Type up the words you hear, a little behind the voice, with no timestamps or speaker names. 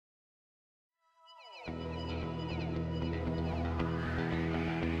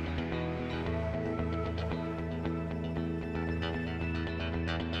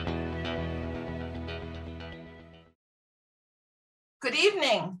Good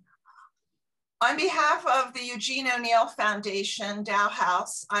evening. On behalf of the Eugene O'Neill Foundation, Tao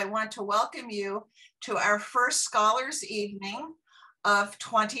House, I want to welcome you to our first Scholars Evening of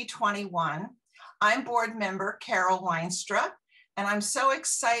 2021. I'm board member Carol Weinstra, and I'm so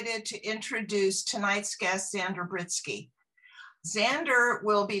excited to introduce tonight's guest, Zander Brietzke. Zander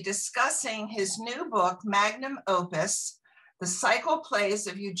will be discussing his new book, Magnum Opus, The Cycle Plays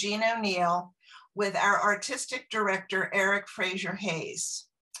of Eugene O'Neill, with our artistic director, Eric Fraser Hayes.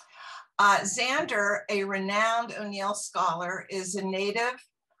 Zander, a renowned O'Neill scholar, is a native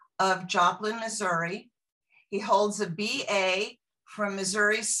of Joplin, Missouri. He holds a BA from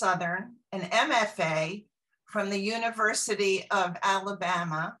Missouri Southern, an MFA from the University of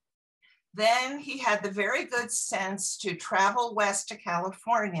Alabama. Then he had the very good sense to travel west to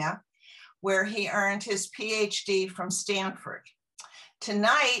California, where he earned his PhD from Stanford.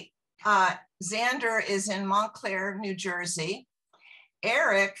 Tonight, Zander is in Montclair, New Jersey.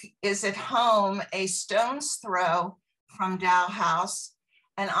 Eric is at home a stone's throw from Tao House,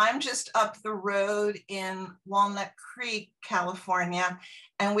 and I'm just up the road in Walnut Creek, California.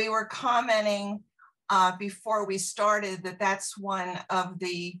 And we were commenting before we started that that's one of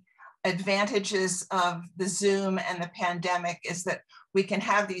the advantages of the Zoom and the pandemic, is that we can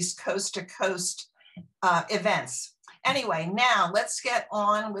have these coast to coast events. Anyway, now let's get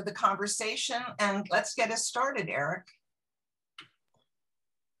on with the conversation and let's get us started, Eric.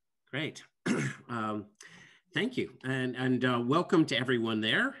 Great. Thank you. And welcome to everyone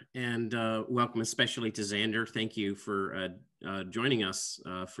there, and welcome especially to Zander. Thank you for joining us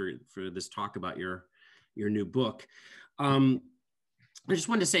for this talk about your new book. I just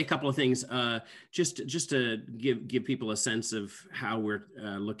wanted to say a couple of things, just to give people a sense of how we're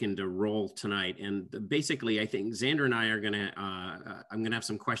looking to roll tonight. And basically, I think Zander and I are I'm gonna have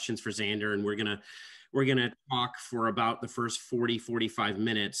some questions for Zander, and we're gonna talk for about the first 45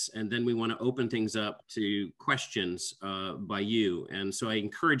 minutes, and then we want to open things up to questions by you. And so I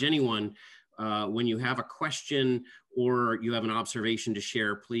encourage anyone, when you have a question or you have an observation to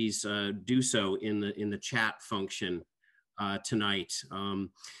share, please do so in the chat function tonight. And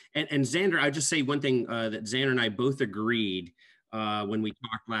Zander, I'll just say one thing that Zander and I both agreed when we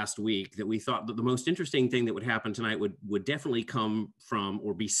talked last week, that we thought that the most interesting thing that would happen tonight would definitely come from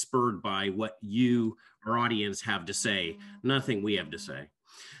or be spurred by what you, our audience, have to say, nothing we have to say.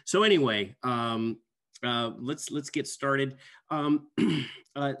 So anyway, let's get started.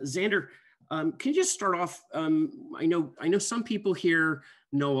 Zander, can you just start off? I know some people here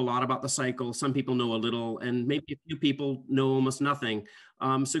know a lot about the cycle. Some people know a little, and maybe a few people know almost nothing.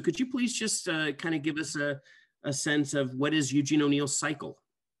 So could you please just kind of give us a sense of what is Eugene O'Neill's cycle?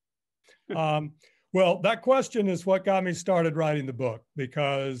 Well, that question is what got me started writing the book,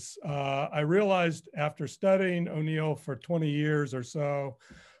 because I realized after studying O'Neill for 20 years or so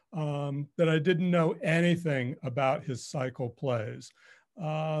that I didn't know anything about his cycle plays.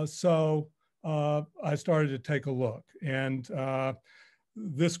 So I started to take a look, and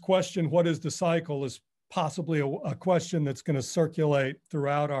this question, what is the cycle, is possibly a question that's going to circulate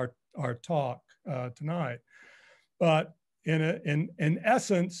throughout our talk tonight. But in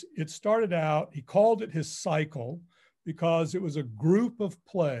essence, it started out, he called it his cycle because it was a group of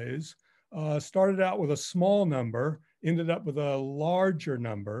plays, started out with a small number, ended up with a larger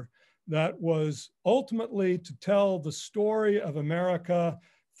number that was ultimately to tell the story of America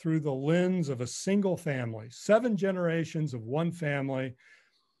through the lens of a single family, 7 generations of one family,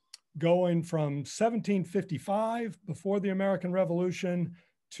 going from 1755, before the American Revolution,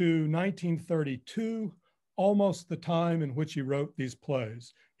 to 1932, almost the time in which he wrote these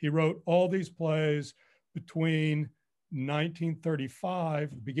plays. He wrote all these plays between 1935,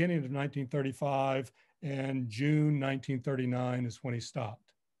 the beginning of 1935, and June 1939 is when he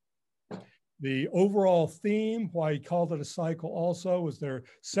stopped. The overall theme, why he called it a cycle also, was they're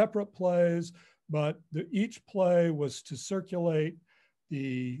separate plays, but each play was to circulate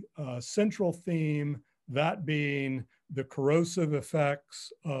the central theme, that being the corrosive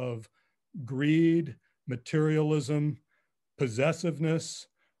effects of greed, materialism, possessiveness,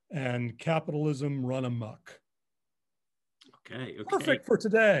 and capitalism run amok. Okay. Perfect for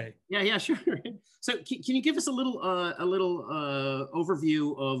today. Yeah, sure. So can you give us a little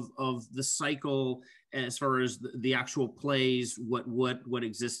overview of the cycle as far as the actual plays, what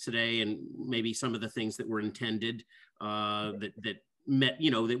exists today, and maybe some of the things that were intended that met,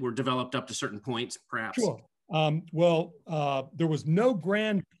 that were developed up to certain points, perhaps? Sure. There was no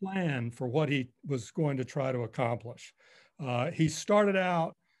grand plan for what he was going to try to accomplish. He started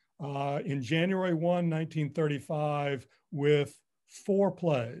out in January 1, 1935, with 4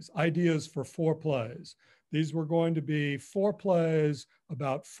 plays, ideas for 4 plays. These were going to be 4 plays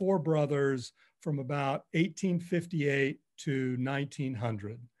about 4 brothers from about 1858 to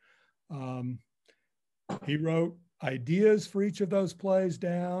 1900. He wrote ideas for each of those plays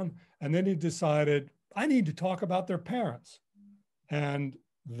down, and then he decided, I need to talk about their parents. And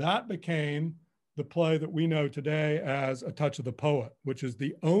that became the play that we know today as A Touch of the Poet, which is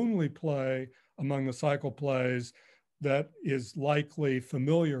the only play among the cycle plays that is likely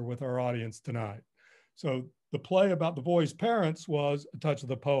familiar with our audience tonight. So the play about the boy's parents was A Touch of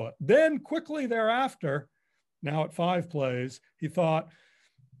the Poet. Then quickly thereafter, now at 5 plays, he thought,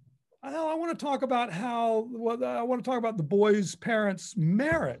 well, I want to talk about the boy's parents'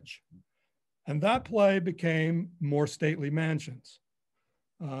 marriage. And that play became More Stately Mansions.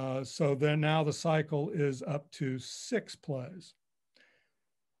 So then now the cycle is up to 6 plays.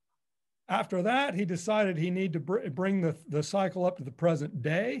 After that, he decided he needed to bring the cycle up to the present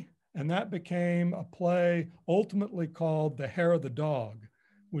day. And that became a play ultimately called The Hair of the Dog,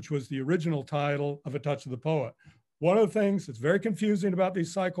 which was the original title of A Touch of the Poet. One of the things that's very confusing about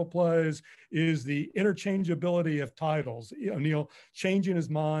these cycle plays is the interchangeability of titles. O'Neill changing his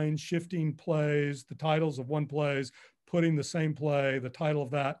mind, shifting plays, the titles of one plays, putting the same play, the title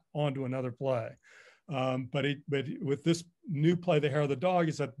of that onto another play. But with this new play, The Hair of the Dog,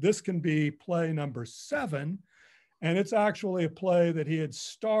 he said, this can be play number 7. And it's actually a play that he had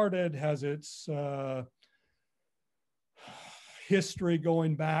started, has its history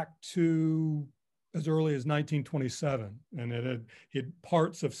going back to as early as 1927. And it had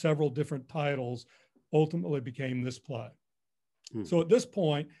parts of several different titles, ultimately became this play. So at this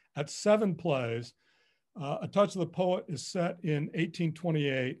point, at 7 plays, A Touch of the Poet is set in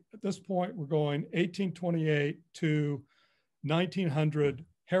 1828. At this point, we're going 1828 to 1900.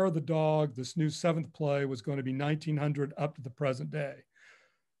 Hair of the Dog, this new 7th play, was going to be 1900 up to the present day.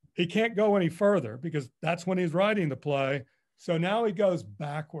 He can't go any further because that's when he's writing the play. So now he goes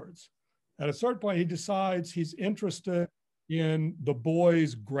backwards. At a certain point, he decides he's interested in the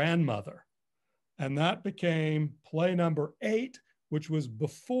boy's grandmother. And that became play number 8, which was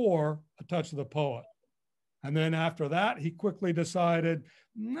before A Touch of the Poet. And then after that, he quickly decided,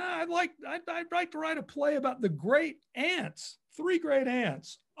 I'd like to write a play about the great aunts, 3 great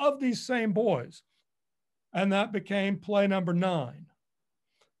aunts of these same boys. And that became play number 9.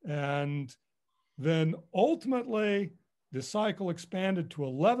 And then ultimately, the cycle expanded to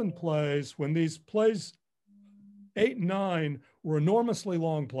 11 plays when these plays 8 and 9 were enormously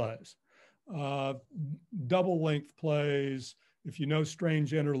long plays, double length plays. If you know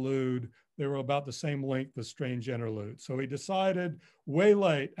Strange Interlude, they were about the same length as Strange Interlude. So he decided way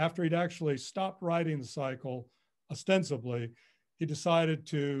late, after he'd actually stopped writing the cycle, ostensibly, he decided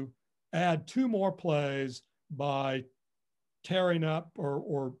to add 2 more plays by tearing up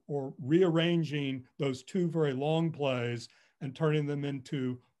or rearranging those 2 very long plays and turning them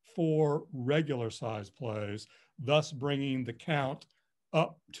into 4 regular sized plays, thus bringing the count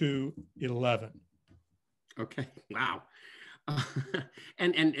up to 11. Okay, wow.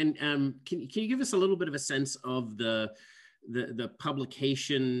 And can you give us a little bit of a sense of the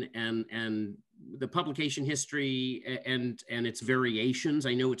publication and the publication history and its variations?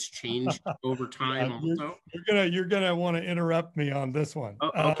 I know it's changed over time. Also, you're gonna want to interrupt me on this one.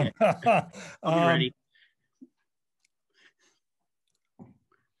 Oh, okay. I'll be ready.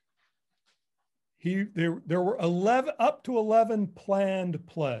 There were up to 11 planned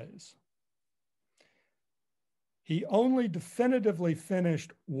plays. He only definitively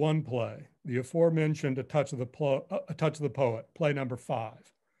finished 1 play, the aforementioned A Touch of the Poet, play number 5.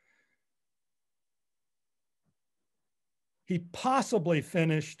 He possibly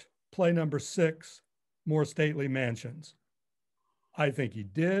finished play number 6, More Stately Mansions. I think he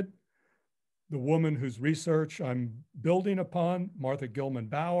did. The woman whose research I'm building upon, Martha Gilman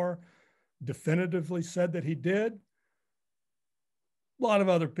Bauer, definitively said that he did. A lot of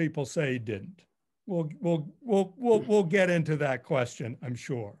other people say he didn't. We'll get into that question, I'm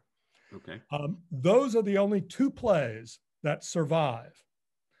sure. Okay. Those are the only 2 plays that survive.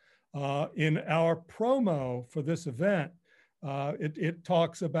 In our promo for this event, it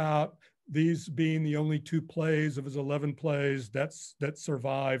talks about these being the only 2 plays of his 11 plays that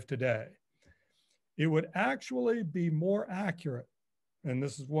survive today. It would actually be more accurate, and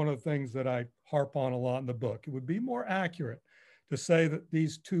this is one of the things that I harp on a lot in the book, it would be more accurate to say that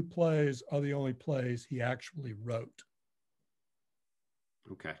these 2 plays are the only plays he actually wrote.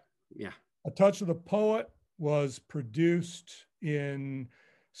 Okay, yeah. A Touch of the Poet was produced in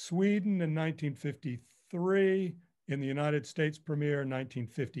Sweden in 1953, in the United States premiere in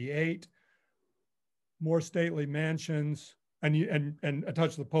 1958. More Stately Mansions, and A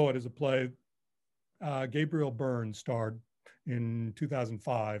Touch of the Poet is a play, Gabriel Byrne starred in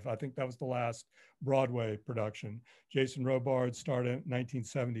 2005. I think that was the last Broadway production. Jason Robard starred in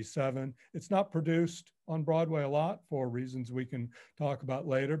 1977. It's not produced on Broadway a lot for reasons we can talk about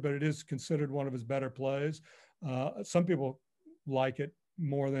later, but it is considered one of his better plays. Some people like it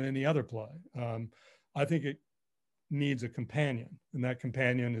more than any other play. I think it needs a companion, and that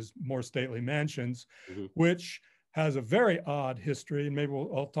companion is More Stately Mansions, which has a very odd history. And maybe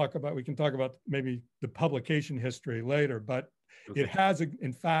we can talk about maybe the publication history later, but it has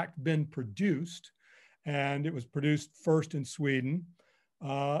in fact been produced, and it was produced first in Sweden in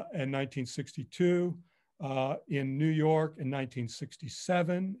 1962, in New York in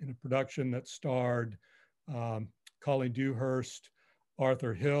 1967, in a production that starred Colleen Dewhurst,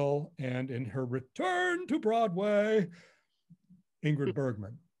 Arthur Hill, and in her return to Broadway, Ingrid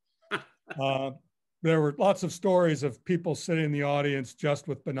Bergman. There were lots of stories of people sitting in the audience just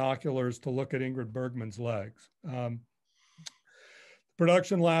with binoculars to look at Ingrid Bergman's legs.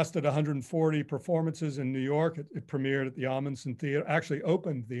 Production lasted 140 performances in New York. It premiered at the Amundsen Theater, actually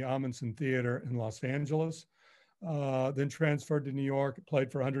opened the Amundsen Theater in Los Angeles, then transferred to New York. It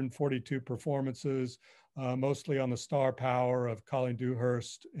played for 142 performances, mostly on the star power of Colleen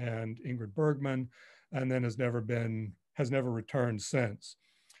Dewhurst and Ingrid Bergman, and then has never returned since.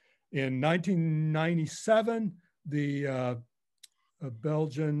 In 1997, the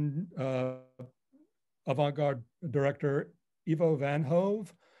Belgian avant-garde director Ivo van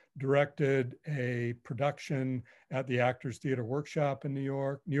Hove directed a production at the Actors Theater Workshop in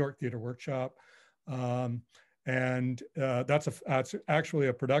New York Theater Workshop. And that's actually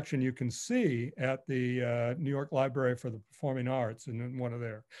a production you can see at the New York Library for the Performing Arts, and in one of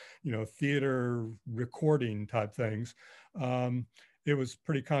their, theater recording type things. It was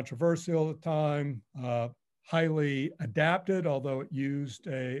pretty controversial at the time, highly adapted, although it used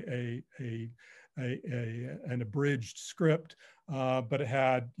an abridged script, but it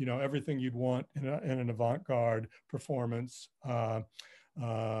had everything you'd want in an avant-garde performance,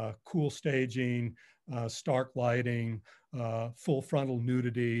 cool staging, stark lighting, full frontal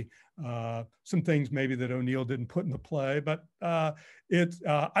nudity, some things maybe that O'Neill didn't put in the play, but I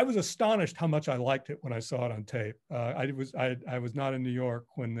was astonished how much I liked it when I saw it on tape. I was not in New York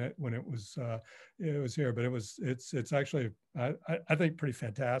when it was here, but it's actually I think pretty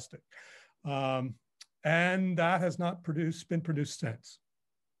fantastic, and that has not been produced since,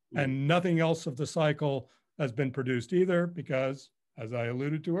 and nothing else of the cycle has been produced either, because, as I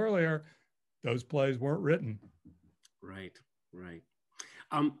alluded to earlier, those plays weren't written. Right.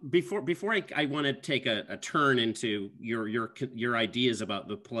 Before I want to take a turn into your ideas about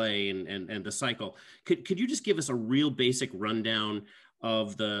the play and the cycle, could you just give us a real basic rundown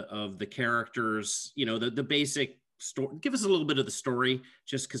of the characters? The basic story. Give us a little bit of the story,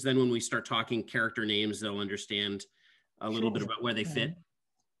 just because then when we start talking character names, they'll understand a little bit about where they fit.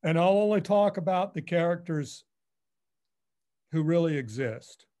 And I'll only talk about the characters who really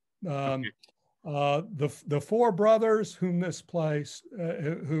exist. The four brothers whom this place,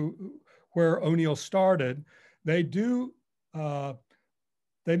 where O'Neill started, they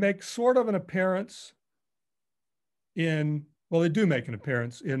make sort of an appearance they do make an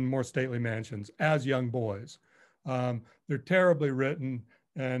appearance in More Stately Mansions as young boys. They're terribly written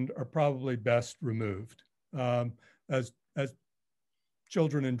and are probably best removed, as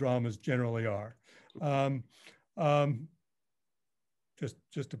children in dramas generally are.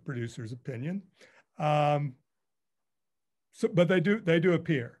 Just a producer's opinion. But they do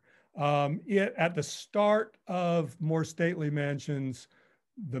appear. At the start of More Stately Mansions,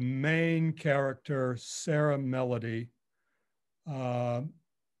 the main character, Sara Melody,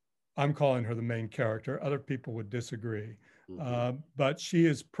 I'm calling her the main character. Other people would disagree. But she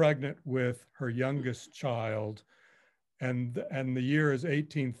is pregnant with her youngest child, and the year is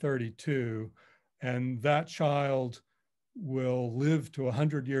 1832, and that child will live to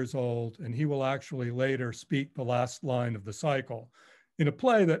 100 years old, and he will actually later speak the last line of the cycle in a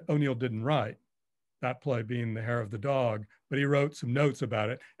play that O'Neill didn't write, that play being The Hair of the Dog, but he wrote some notes about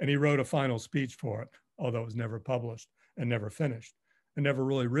it, and he wrote a final speech for it, although it was never published and never finished and never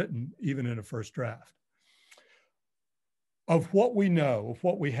really written, even in a first draft. Of what we know, of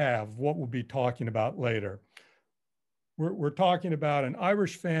what we have, what we'll be talking about later, we're talking about an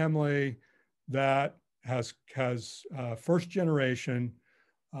Irish family that has first generation,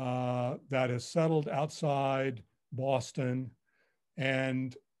 that has settled outside Boston,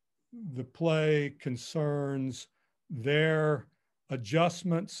 and the play concerns their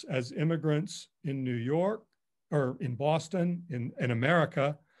adjustments as immigrants in New York, or in Boston, in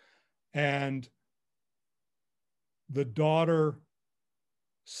America, and the daughter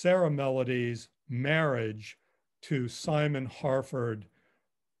Sara Melody's marriage to Simon Harford,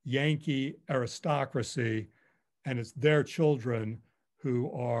 Yankee aristocracy, and it's their children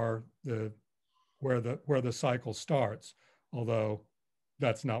who are where the cycle starts, although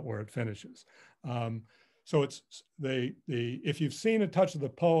that's not where it finishes. So it's if you've seen A Touch of the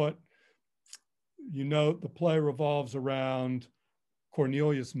Poet, you know the play revolves around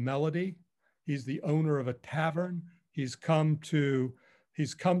Cornelius Melody. He's the owner of a tavern. He's come to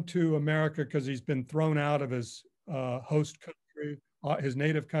America because he's been thrown out of his host country, his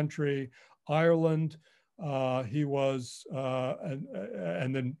native country, Ireland. He was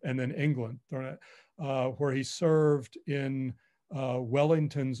and then England, where he served in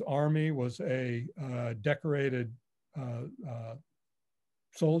Wellington's army, was a decorated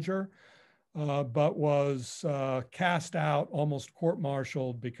soldier. But was cast out, almost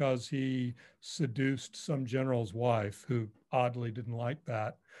court-martialed, because he seduced some general's wife who oddly didn't like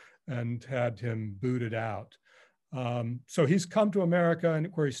that and had him booted out. So he's come to America, and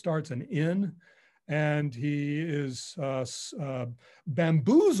where he starts an inn, and he is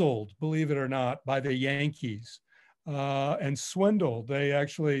bamboozled, believe it or not, by the Yankees and swindled. They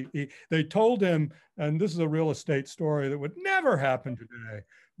told him, and this is a real estate story that would never happen today,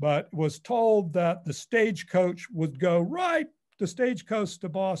 but was told that the stagecoach to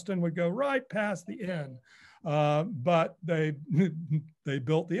Boston would go right past the inn. But they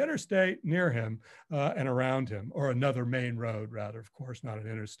built the interstate near him and around him, or another main road, rather, of course, not an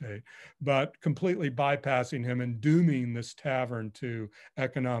interstate, but completely bypassing him and dooming this tavern to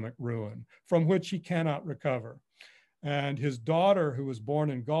economic ruin, from which he cannot recover. And his daughter, who was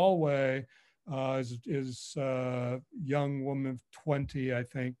born in Galway, is a young woman of 20, I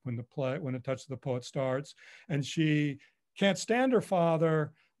think, when A Touch of the Poet starts, and she can't stand her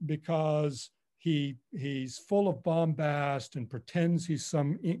father because he's full of bombast and pretends he's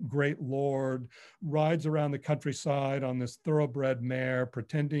some great lord, rides around the countryside on this thoroughbred mare,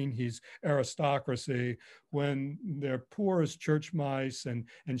 pretending he's aristocracy, when they're poor as church mice, and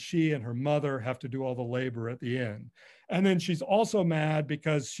she and her mother have to do all the labor at the inn. And then she's also mad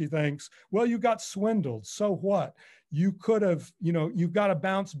because she thinks, well, you got swindled, so what? You could have, you've got to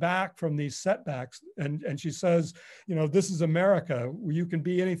bounce back from these setbacks. And she says, this is America, where you can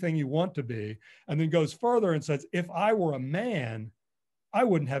be anything you want to be. And then goes further and says, if I were a man, I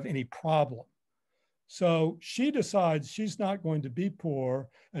wouldn't have any problem. So she decides she's not going to be poor,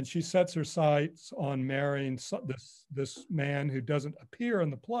 and she sets her sights on marrying this man who doesn't appear in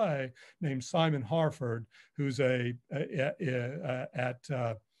the play, named Simon Harford, who's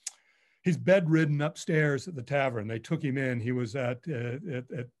he's bedridden upstairs at the tavern. They took him in. He was at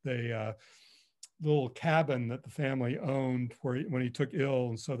the little cabin that the family owned when he took ill,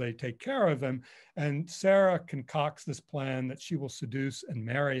 and so they take care of him. And Sara concocts this plan that she will seduce and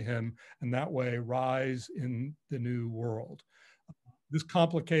marry him, and that way rise in the new world. This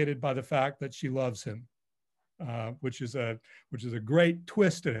complicated by the fact that she loves him, which is a great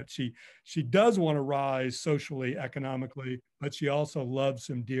twist in it. She does want to rise socially, economically, but she also loves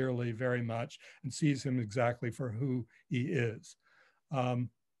him dearly, very much, and sees him exactly for who he is.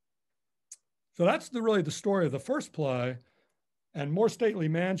 So that's really the story of the first play. And More Stately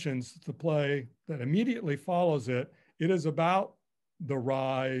Mansions, the play that immediately follows it. It is about the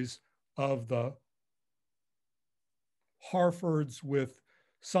rise of the Harfords with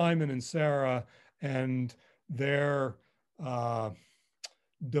Simon and Sara, and their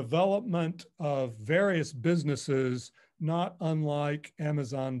development of various businesses, not unlike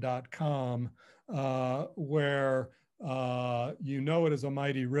Amazon.com, where it is a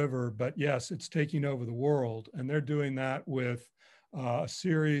mighty river, but yes, it's taking over the world. And they're doing that with a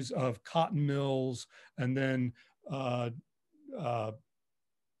series of cotton mills, and then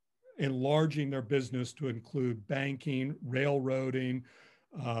enlarging their business to include banking, railroading,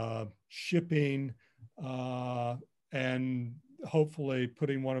 shipping, and hopefully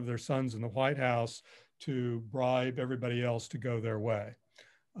putting one of their sons in the White House to bribe everybody else to go their way.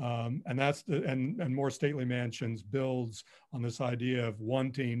 And that's and More Stately Mansions builds on this idea of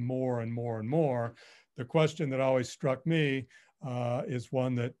wanting more and more and more. The question that always struck me is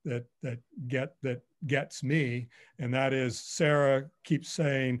one that gets me, and that is Sara keeps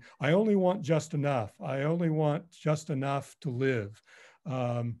saying, "I only want just enough. I only want just enough to live."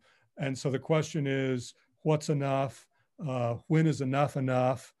 And so the question is, what's enough? When is enough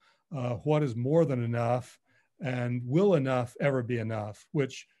enough? What is more than enough? And will enough ever be enough?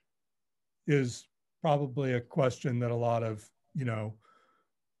 Which is probably a question that a lot of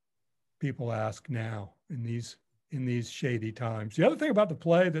people ask now in these shady times. The other thing about the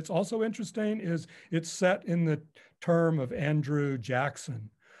play that's also interesting is it's set in the term of Andrew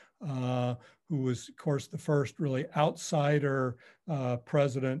Jackson, who was, of course, the first really outsider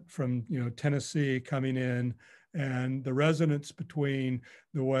president from, Tennessee coming in, and the resonance between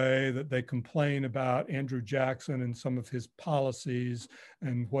the way that they complain about Andrew Jackson and some of his policies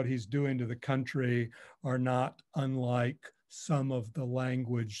and what he's doing to the country are not unlike some of the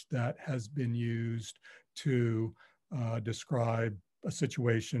language that has been used to describe a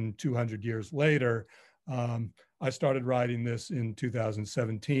situation 200 years later. I started writing this in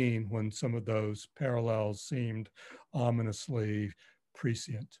 2017 when some of those parallels seemed ominously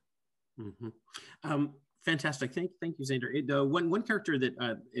prescient. Mm-hmm. Fantastic. Thank you, Zander. One character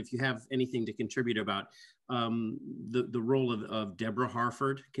that, if you have anything to contribute about, the role of Deborah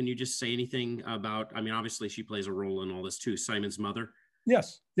Harford, can you just say anything about, I mean, obviously she plays a role in all this too, Simon's mother?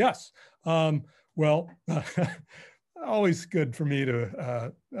 Yes. Well, always good for me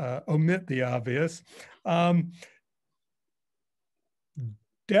to omit the obvious.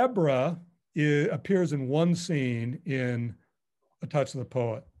 Deborah appears in one scene in A Touch of the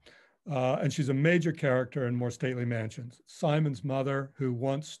Poet. And she's a major character in More Stately Mansions. Simon's mother, who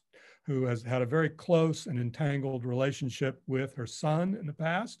has had a very close and entangled relationship with her son in the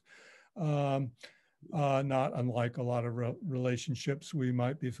past, not unlike a lot of relationships we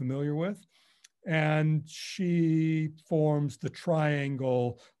might be familiar with. And she forms the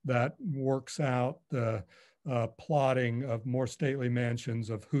triangle that works out the plotting of More Stately Mansions,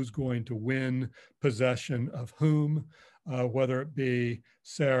 of who's going to win possession of whom, whether it be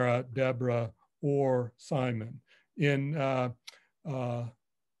Sara, Deborah, or Simon. O'Neill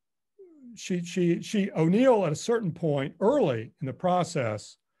at a certain point early in the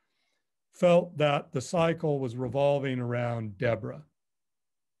process felt that the cycle was revolving around Deborah.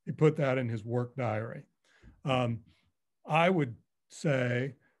 He put that in his work diary. I would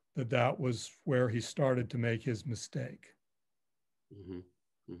say that was where he started to make his mistake. Mm-hmm.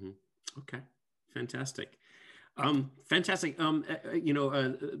 Mm-hmm. Okay, fantastic. Fantastic.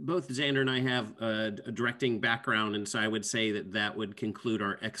 Both Zander and I have a directing background, and so I would say that would conclude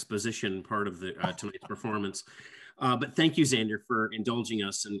our exposition part of the tonight's performance. But thank you, Zander, for indulging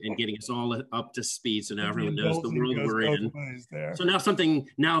us and getting us all up to speed, so now everyone knows the world we're in. So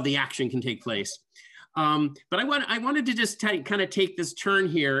now the action can take place. But I wanted to just kind of take this turn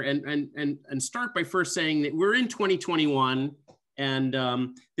here and start by first saying that we're in 2021,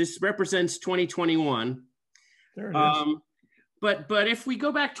 and this represents 2021. There it is. But if we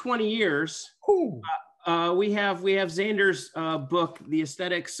go back 20 years, we have Zander's book, The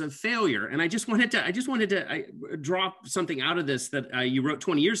Aesthetics of Failure, and I just wanted to drop something out of this that you wrote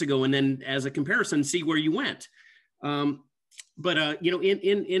 20 years ago, and then as a comparison, see where you went. In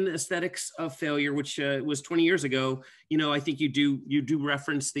Aesthetics of Failure, which was 20 years ago, I think you do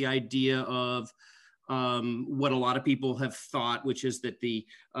reference the idea of what a lot of people have thought, which is that the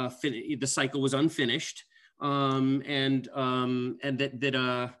cycle was unfinished. I'm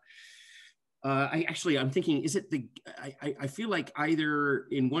thinking, is it I feel like either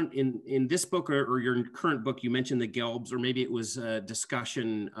in this book or your current book, you mentioned the Gelbs, or maybe it was a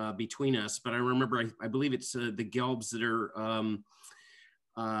discussion between us, but I remember, I believe it's the Gelbs that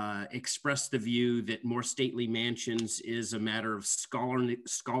are express the view that More Stately Mansions is a matter of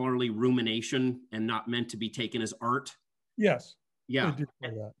scholarly rumination and not meant to be taken as art. Yes. Yeah. I do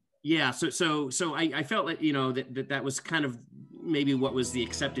say that. Yeah, so I felt like, that was kind of maybe what was the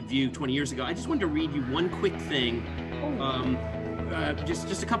accepted view 20 years ago. I just wanted to read you one quick thing,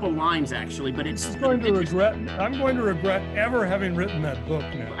 just a couple of lines actually, but it's I'm going to regret ever having written that book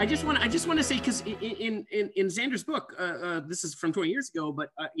now. I just want to say, because in Zander's book, this is from 20 years ago, but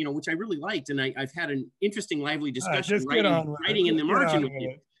which I really liked, and I've had an interesting, lively discussion writing in the margin with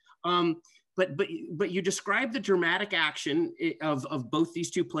you. But you describe the dramatic action of both these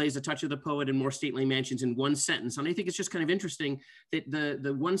two plays, A Touch of the Poet and More Stately Mansions, in one sentence. And I think it's just kind of interesting that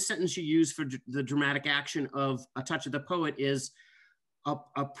the one sentence you use for the dramatic action of A Touch of the Poet is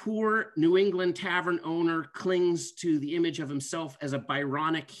a poor New England tavern owner clings to the image of himself as a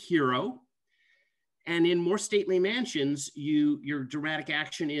Byronic hero. And in More Stately Mansions, your dramatic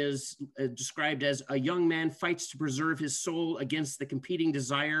action is described as a young man fights to preserve his soul against the competing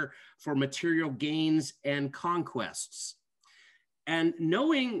desire for material gains and conquests. And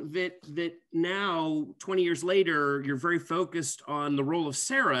knowing that now, 20 years later, you're very focused on the role of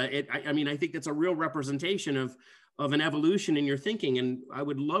Sara, I think that's a real representation of an evolution in your thinking. And I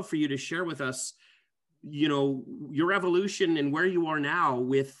would love for you to share with us your evolution and where you are now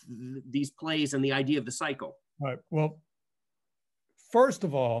with these plays and the idea of the cycle. Right. Well, first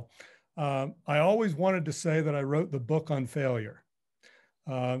of all, I always wanted to say that I wrote the book on failure.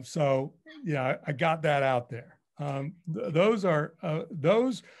 So yeah, I got that out there. Those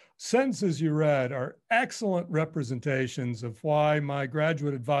sentences you read are excellent representations of why my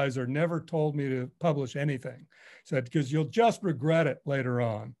graduate advisor never told me to publish anything. He said, because you'll just regret it later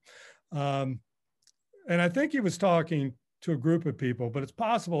on. And I think he was talking to a group of people, but it's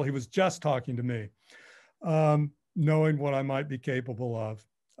possible he was just talking to me, knowing what I might be capable of.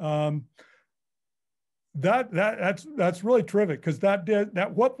 That's really terrific, because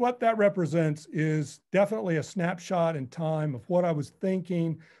what that represents is definitely a snapshot in time of what I was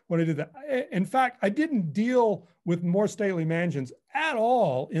thinking when I did that. In fact, I didn't deal with More Stately Mansions at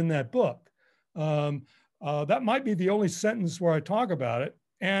all in that book. That might be the only sentence where I talk about it.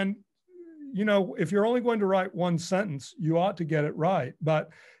 And, you know, if you're only going to write one sentence, you ought to get it right.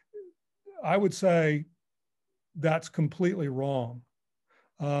 But I would say that's completely wrong.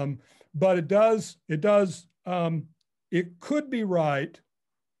 But it could be right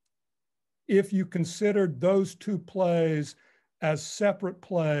if you considered those two plays as separate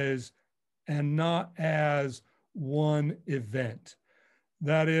plays and not as one event.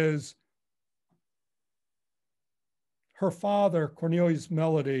 That is, her father, Cornelius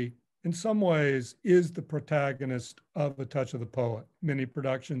Melody, in some ways is the protagonist of A Touch of the Poet. Many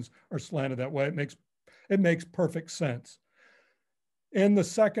productions are slanted that way. It makes perfect sense. In the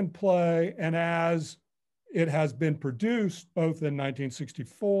second play, and as it has been produced both in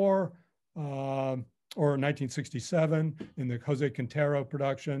 1964 or 1967 in the Jose Quintero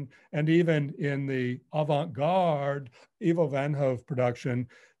production, and even in the avant-garde Ivo Van Hove production,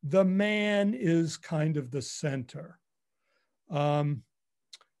 the man is kind of the center.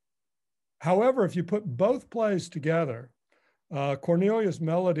 However, if you put both plays together, Cornelius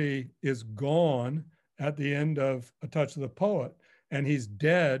Melody is gone at the end of A Touch of the Poet, and he's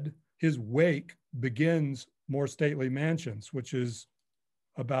dead. His wake begins More Stately Mansions, which is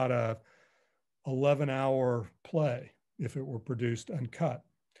about a 11-hour play if it were produced uncut.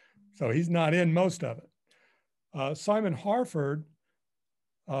 So he's not in most of it. Simon Harford,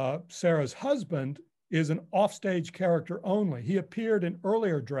 Sarah's husband, is an offstage character only. He appeared in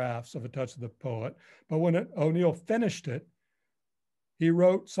earlier drafts of A Touch of the Poet, but when O'Neill finished it, he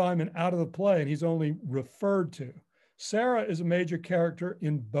wrote Simon out of the play, and he's only referred to. Sara is a major character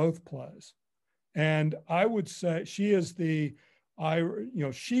in both plays. And I would say she is the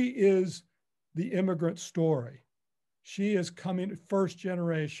immigrant story. She is coming first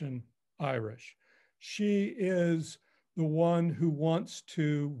generation Irish. She is the one who wants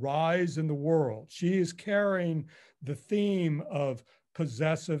to rise in the world. She is carrying the theme of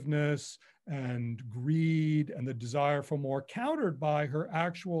possessiveness and greed and the desire for more, countered by her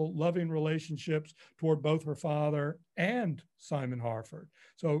actual loving relationships toward both her father and Simon Harford.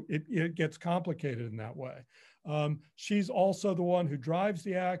 So it gets complicated in that way. She's also the one who drives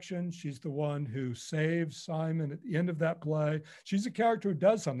the action. She's the one who saves Simon at the end of that play. She's a character who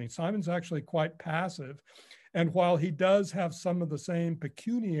does something. Simon's actually quite passive. And while he does have some of the same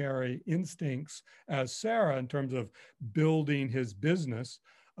pecuniary instincts as Sara in terms of building his business,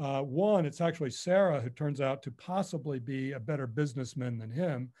 it's actually Sara who turns out to possibly be a better businessman than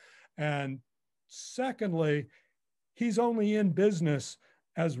him. And secondly, he's only in business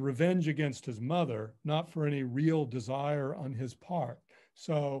as revenge against his mother, not for any real desire on his part.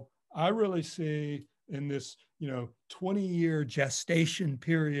 So I really see in this, 20-year gestation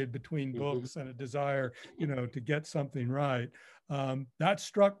period between books and a desire, to get something right. That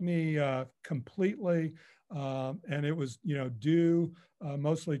struck me completely. And it was, due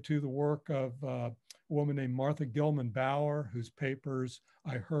mostly to the work of a woman named Martha Gilman Bauer, whose papers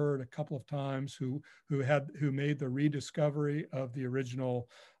I heard a couple of times, who made the rediscovery of the original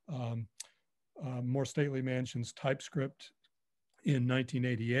More Stately Mansions typescript in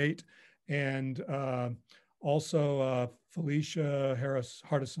 1988. And also Felicia Harris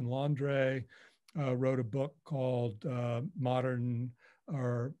Hardison Landre wrote a book called Modern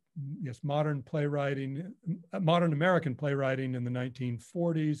American Playwriting in the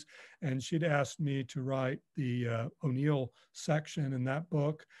 1940s. And she'd asked me to write the O'Neill section in that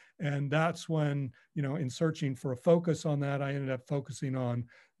book. And that's when, in searching for a focus on that, I ended up focusing on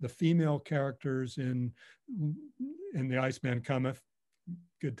the female characters in The Iceman Cometh.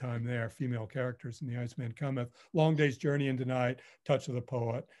 Good time there, female characters in The Iceman Cometh, Long Day's Journey into Night, Touch of the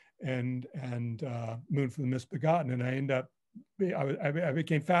Poet, and Moon for the Misbegotten. And I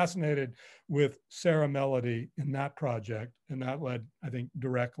became fascinated with Sara Melody in that project. And that led, I think,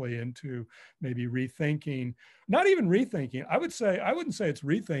 directly into maybe rethinking, not even rethinking. I wouldn't say it's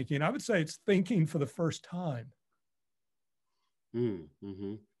rethinking. I would say it's thinking for the first time.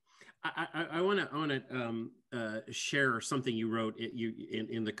 Mm-hmm. I want to share something you wrote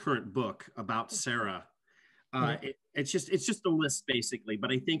in the current book about Sara. It's just a list basically,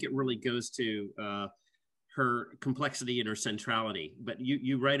 but I think it really goes to her complexity and her centrality. But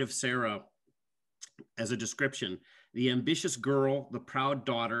you write of Sara as a description: the ambitious girl, the proud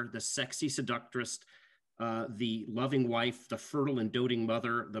daughter, the sexy seductress, the loving wife, the fertile and doting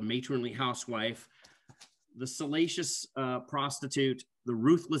mother, the matronly housewife, the salacious prostitute, the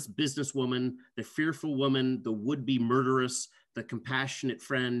ruthless businesswoman, the fearful woman, the would-be murderess, the compassionate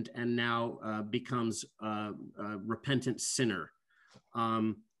friend, and now becomes a repentant sinner.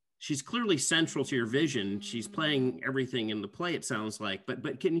 She's clearly central to your vision. She's playing everything in the play, it sounds like.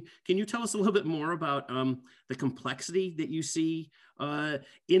 But can you tell us a little bit more about the complexity that you see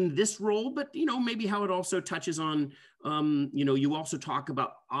in this role? But maybe how it also touches on you also talk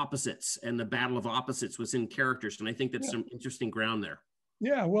about opposites and the battle of opposites within characters, and I think that's some interesting ground there.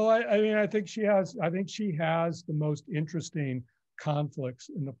 Yeah, well, I think she has the most interesting conflicts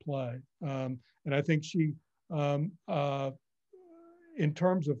in the play, and I think she, in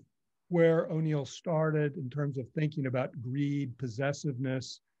terms of where O'Neill started, in terms of thinking about greed,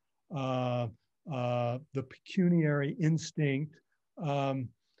 possessiveness, the pecuniary instinct,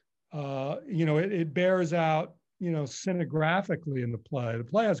 it bears out, scenographically in the play. The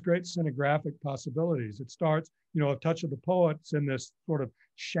play has great scenographic possibilities. It starts, A Touch of the Poets in this sort of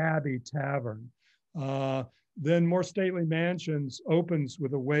shabby tavern. Then More Stately Mansions opens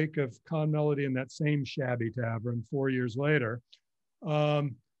with a wake of Con Melody in that same shabby tavern 4 years later.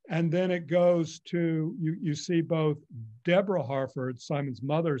 And then it goes to, you see both Deborah Harford, Simon's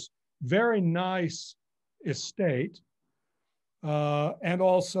mother's very nice estate, and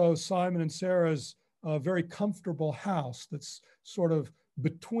also Simon and Sarah's very comfortable house that's sort of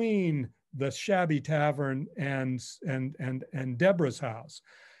between the shabby tavern and Deborah's house.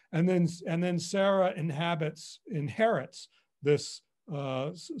 And then Sarah inherits this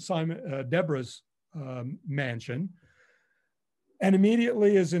Deborah's mansion, and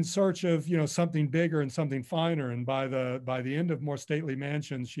immediately is in search of something bigger and something finer. And by the end of More Stately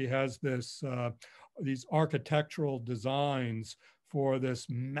Mansions, she has these architectural designs for this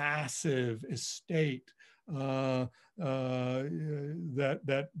massive estate that's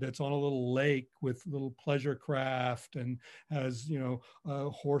on a little lake with little pleasure craft, and has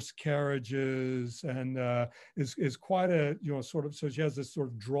horse carriages, and is quite a sort of, so she has this sort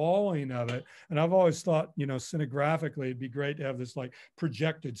of drawing of it. And I've always thought scenographically it'd be great to have this like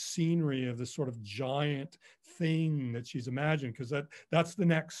projected scenery of this sort of giant thing that she's imagined, because that's the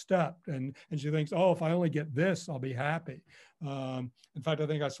next step, and she thinks, oh, if I only get this, I'll be happy. In fact, I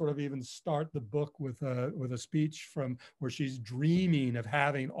think I sort of even start the book with a speech from where she's dreaming of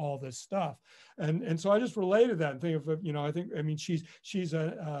having all this stuff, and so I just related that and think of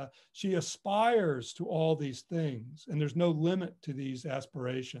she aspires to all these things, and there's no limit to these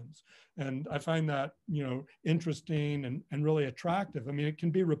aspirations, and I find that interesting and really attractive. I mean, it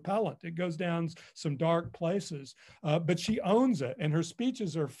can be repellent. It goes down some dark places, but she owns it, and her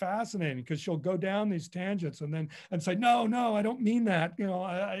speeches are fascinating because she'll go down these tangents and say, no, I don't mean that.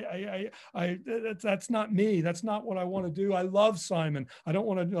 That's not me. That's not what I want to do. I love Simon. I don't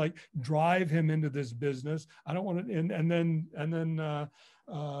want to drive him into this business. I don't want to. And then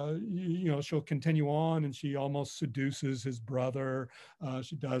she'll continue on, and she almost seduces his brother.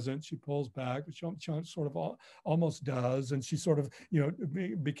 She doesn't. She pulls back, but she sort of almost does, and she sort of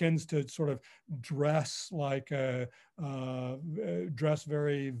begins to sort of dress dress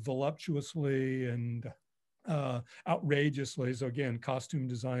very voluptuously and outrageously. So again, costume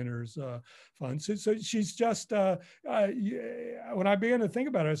designers, fun. So she's just, when I began to think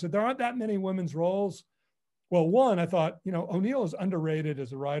about it, I said, there aren't that many women's roles. Well, one, I thought, O'Neill is underrated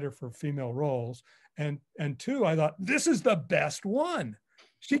as a writer for female roles. And two, I thought, this is the best one.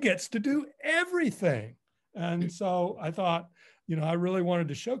 She gets to do everything. And so I thought, I really wanted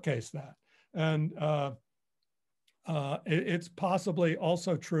to showcase that. And it's possibly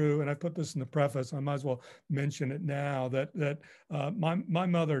also true, and I put this in the preface, I might as well mention it now, that my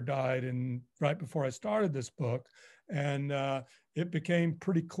mother died right before I started this book, and it became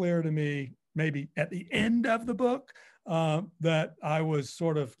pretty clear to me, maybe at the end of the book, that I was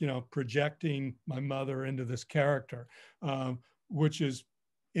sort of, projecting my mother into this character, which is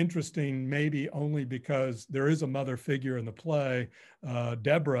interesting, maybe only because there is a mother figure in the play,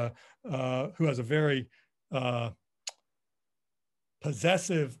 Deborah, who has a very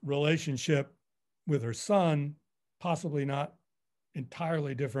possessive relationship with her son, possibly not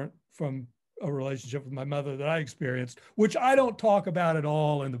entirely different from a relationship with my mother that I experienced, which I don't talk about at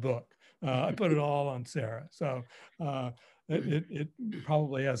all in the book. I put it all on Sara. So it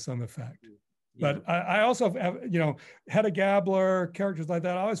probably has some effect. But I also have, you know, Hedda Gabler, characters like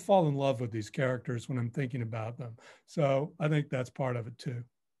that. I always fall in love with these characters when I'm thinking about them. So I think that's part of it too.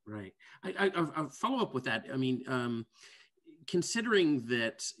 Right. I'll follow up with that. I mean, considering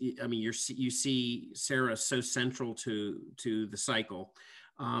that, I mean, you see Sara so central to the cycle,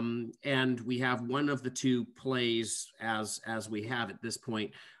 and we have one of the two plays as we have at this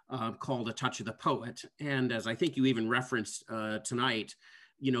point called A Touch of the Poet, and as I think you even referenced tonight,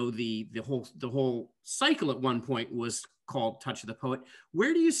 you know, the whole cycle at one point was called Touch of the Poet.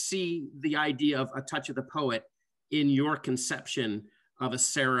 Where do you see the idea of A Touch of the Poet in your conception of a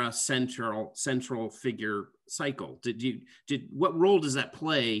Sara central figure cycle? What role does that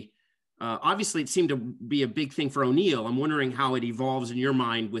play? Obviously, it seemed to be a big thing for O'Neill. I'm wondering how it evolves in your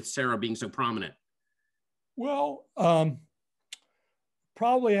mind with Sara being so prominent. Well,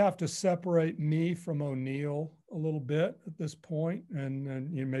 probably have to separate me from O'Neill a little bit at this point,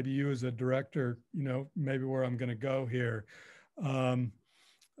 and you know, maybe you as a director, you know, maybe where I'm going to go here.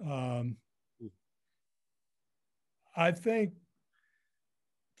 I think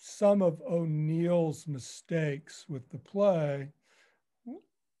some of O'Neill's mistakes with the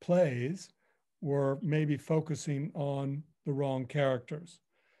plays were maybe focusing on the wrong characters.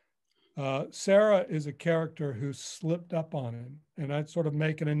 Sara is a character who slipped up on him. And I'd sort of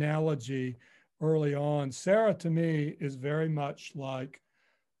make an analogy early on. Sara, to me, is very much like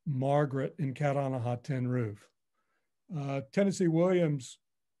Margaret in Cat on a Hot Tin Roof. Tennessee Williams,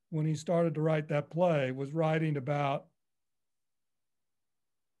 when he started to write that play, was writing about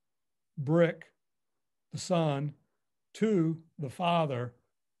Brick, the son, 2, the father,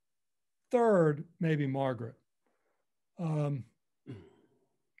 3rd, maybe Margaret. In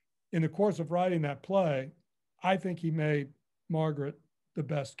the course of writing that play, I think he made Margaret the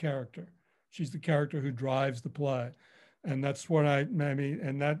best character. She's the character who drives the play. And that's what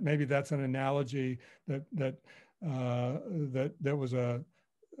maybe that's an analogy that was a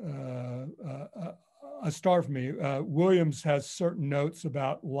star for me. Williams has certain notes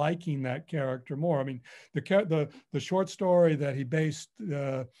about liking that character more. I mean, the short story that he based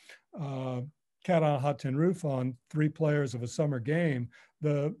Cat on a Hot Tin Roof on, 3 Players of a Summer Game,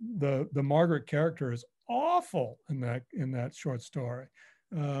 the Margaret character is awful in that short story.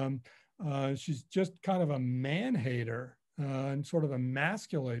 She's just kind of a man-hater and sort of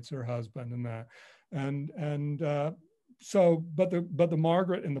emasculates her husband in that. But the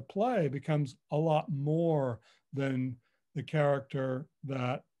Margaret in the play becomes a lot more than the character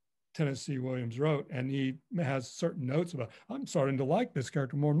that Tennessee Williams wrote, and he has certain notes about, I'm starting to like this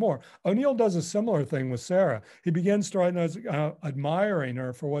character more and more. O'Neill does a similar thing with Sara. He begins starting as admiring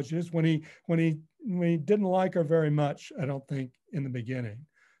her for what she is when he didn't like her very much, I don't think, in the beginning.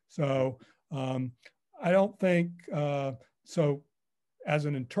 So I don't think so. As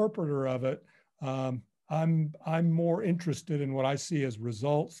an interpreter of it, I'm more interested in what I see as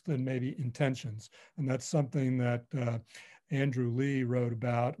results than maybe intentions, and that's something that Andrew Lee wrote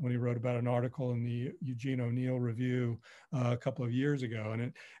about when he wrote about an article in the Eugene O'Neill Review a couple of years ago,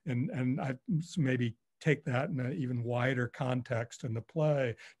 and I maybe take that in an even wider context in the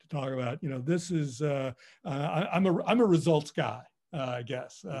play to talk about, you know, this is I'm a results guy, I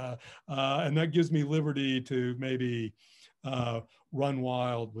guess, and that gives me liberty to maybe run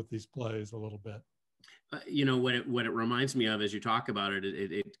wild with these plays a little bit. You know, what it reminds me of as you talk about it,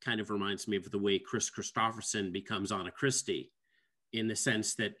 it kind of reminds me of the way Chris Christopherson becomes Anna Christie, in the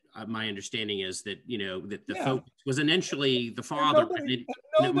sense that my understanding is that, you know, that the focus was initially the father.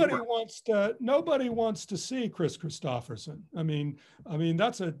 Nobody wants to see Chris Christopherson. O'Neill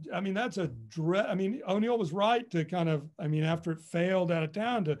was right to kind of, after it failed out of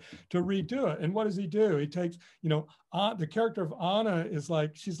town, to redo it. And what does he do? He takes, you know, the character of Anna is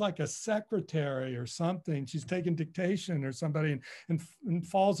like, she's like a secretary or something. She's taking dictation or somebody, and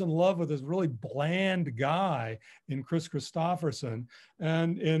falls in love with this really bland guy in Chris Christopherson.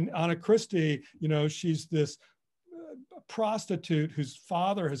 And in Anna Christie, you know, she's this prostitute whose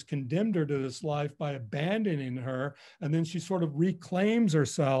father has condemned her to this life by abandoning her. And then she sort of reclaims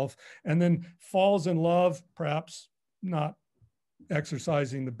herself and then falls in love, perhaps not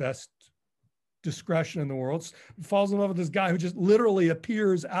exercising the best discretion in the world, falls in love with this guy who just literally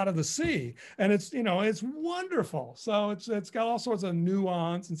appears out of the sea. And it's, you know, it's wonderful. So it's got all sorts of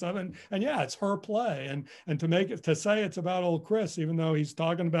nuance and stuff. And yeah, it's her play. And to say it's about old Chris, even though he's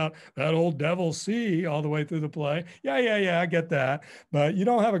talking about that old devil sea all the way through the play. Yeah, I get that. But you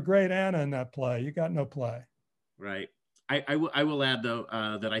don't have a great Anna in that play. You got no play. Right. I will add, though,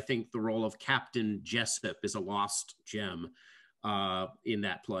 that I think the role of Captain Jessup is a lost gem in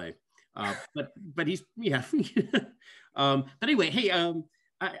that play. But he's, yeah. But anyway, hey,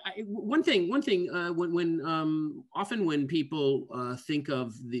 One thing, often when people think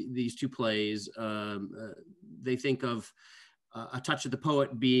of these two plays, they think of A Touch of the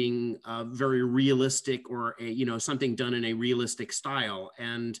Poet being very realistic, or something done in a realistic style,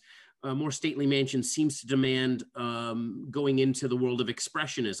 and More Stately Mansion seems to demand going into the world of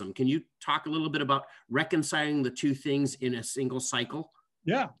expressionism. Can you talk a little bit about reconciling the two things in a single cycle?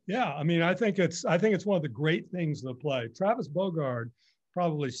 Yeah. I mean, I think it's one of the great things of the play. Travis Bogard,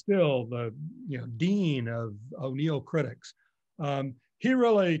 probably still the dean of O'Neill critics. He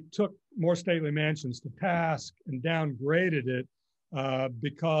really took More Stately Mansions to task and downgraded it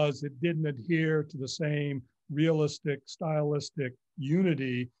because it didn't adhere to the same realistic, stylistic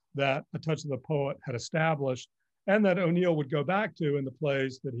unity that A Touch of the Poet had established, and that O'Neill would go back to in the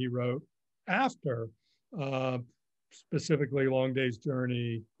plays that he wrote after, specifically Long Day's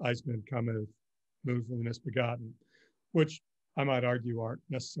Journey, Iceman Cometh, Moveliness Begotten, which I might argue aren't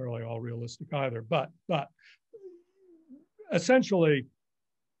necessarily all realistic either. But essentially,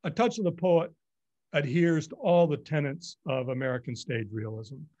 A Touch of the Poet adheres to all the tenets of American stage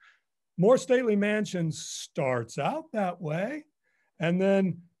realism. More Stately Mansions starts out that way, and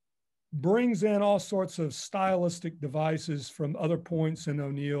then brings in all sorts of stylistic devices from other points in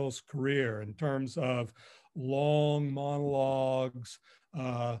O'Neill's career in terms of long monologues,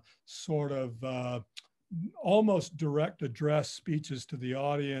 sort of almost direct address speeches to the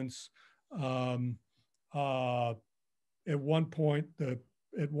audience. At one point,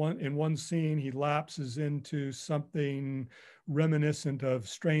 in one scene, he lapses into something reminiscent of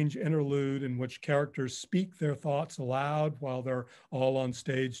Strange Interlude, in which characters speak their thoughts aloud while they're all on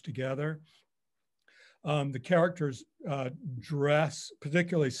stage together. The characters dress,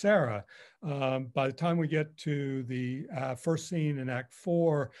 particularly Sara. By the time we get to the first scene in Act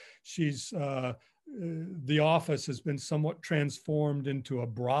 4, she's the office has been somewhat transformed into a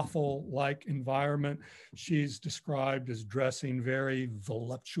brothel-like environment. She's described as dressing very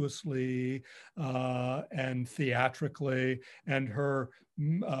voluptuously and theatrically, and her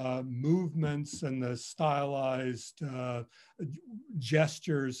movements and the stylized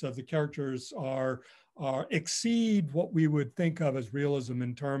gestures of the characters exceed what we would think of as realism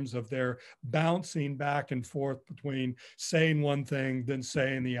in terms of their bouncing back and forth between saying one thing, then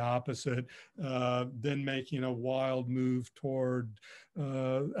saying the opposite, then making a wild move toward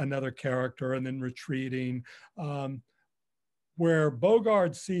another character and then retreating. Where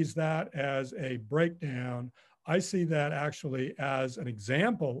Bogard sees that as a breakdown, I see that actually as an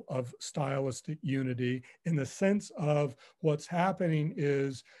example of stylistic unity, in the sense of what's happening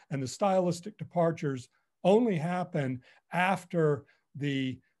is, and the stylistic departures only happen after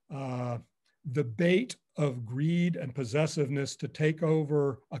the bait of greed and possessiveness to take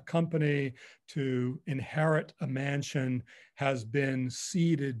over a company, to inherit a mansion, has been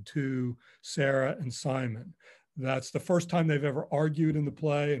ceded to Sara and Simon. That's the first time they've ever argued in the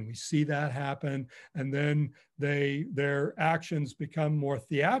play, and we see that happen. And then their actions become more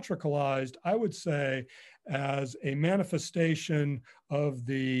theatricalized, I would say, as a manifestation of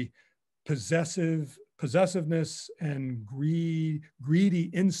the possessiveness and greedy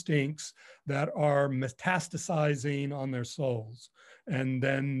instincts that are metastasizing on their souls. And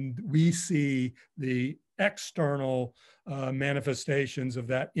then we see the external manifestations of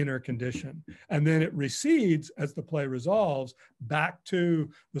that inner condition. And then it recedes as the play resolves back to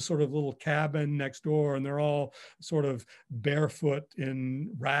the sort of little cabin next door, and they're all sort of barefoot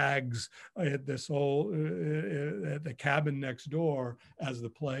in rags at the cabin next door as the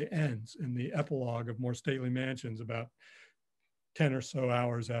play ends in the epilogue of More Stately Mansions, about 10 or so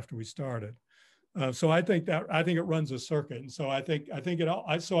hours after we started. So I think it runs a circuit, and so I think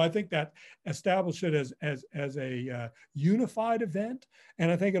that establishes it as a unified event,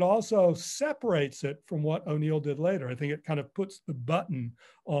 and I think it also separates it from what O'Neill did later. I think it kind of puts the button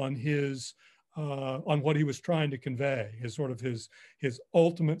on his on what he was trying to convey, his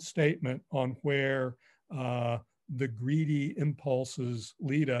ultimate statement on where the greedy impulses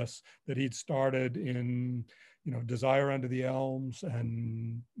lead us, that he'd started in Desire Under the Elms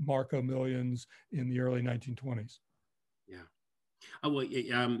and Marco Millions in the early 1920s. Yeah. Well,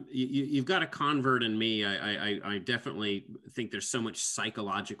 you've got a convert in me. I definitely think there's so much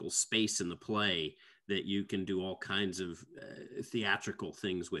psychological space in the play that you can do all kinds of theatrical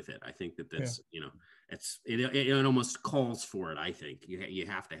things with it. I think that's, it almost calls for it. I think you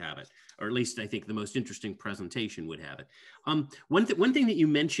have to have it, or at least I think the most interesting presentation would have it. One thing that you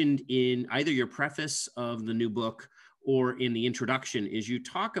mentioned in either your preface of the new book or in the introduction is you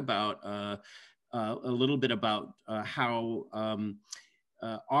talk about a little bit about how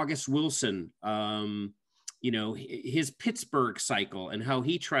August Wilson his Pittsburgh cycle and how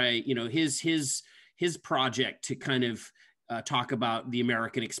he tried, his project to kind of talk about the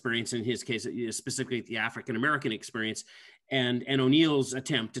American experience, in his case, specifically the African-American experience, and O'Neill's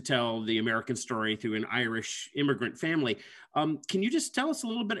attempt to tell the American story through an Irish immigrant family. Can you just tell us a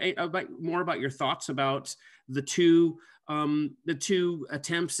little bit more about your thoughts about the two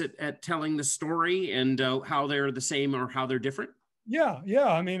attempts at telling the story, and how they're the same or how they're different? Yeah.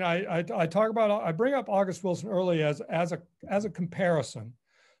 I mean, I bring up August Wilson early as a comparison,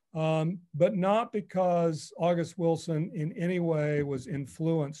 but not because August Wilson in any way was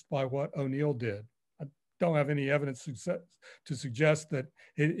influenced by what O'Neill did. I don't have any evidence to suggest that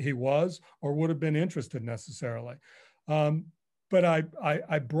he was or would have been interested necessarily. But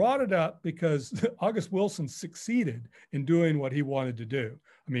I brought it up because August Wilson succeeded in doing what he wanted to do.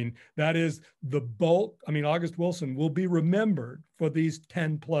 I mean, that is the bulk. I mean, August Wilson will be remembered for these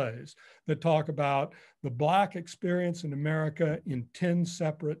 10 plays that talk about the Black experience in America in 10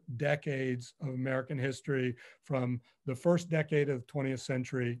 separate decades of American history, from the first decade of the 20th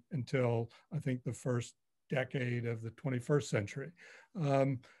century until, I think, the first decade of the 21st century.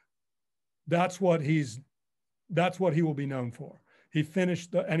 That's what he will be known for. He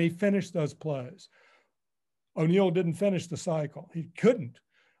finished those plays. O'Neill didn't finish the cycle. He couldn't.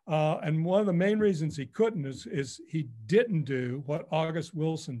 And one of the main reasons he couldn't is he didn't do what August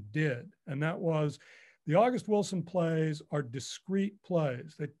Wilson did. And that was, the August Wilson plays are discrete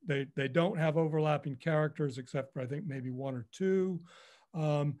plays. They don't have overlapping characters except for, I think, maybe one or two.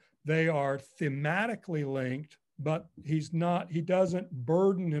 They are thematically linked, but he doesn't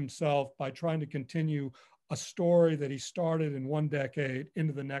burden himself by trying to continue a story that he started in one decade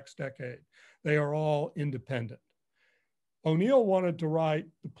into the next decade. They are all independent. O'Neill wanted to write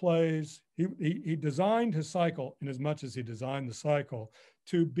the plays. He designed his cycle, in as much as he designed the cycle,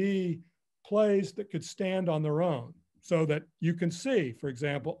 to be plays that could stand on their own, so that you can see, for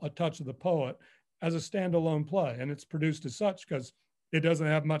example, A Touch of the Poet as a standalone play, and it's produced as such because it doesn't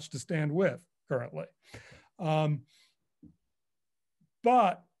have much to stand with currently.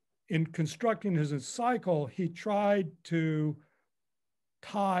 But in constructing his cycle, he tried to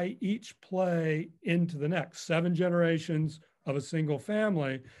tie each play into the next, 7 generations of a single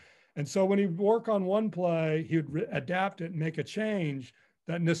family. And so when he'd work on one play, he would adapt it and make a change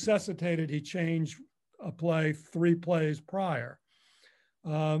that necessitated he change a play 3 plays prior.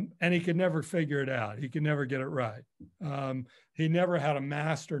 And he could never figure it out. He could never get it right. He never had a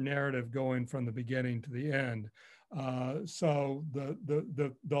master narrative going from the beginning to the end. So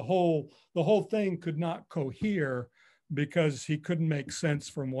the whole thing could not cohere because he couldn't make sense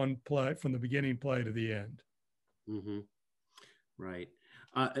from one play, from the beginning play to the end. Mm-hmm. Right.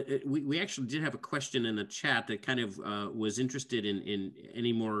 We actually did have a question in the chat that kind of was interested in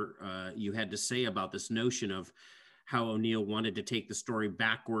any more you had to say about this notion of how O'Neill wanted to take the story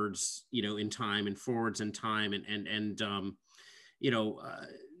backwards, in time, and forwards in time, and do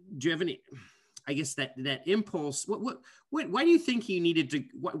you have any? I guess that impulse. Why do you think he needed to?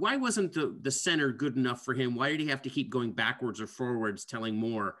 Why wasn't the center good enough for him? Why did he have to keep going backwards or forwards, telling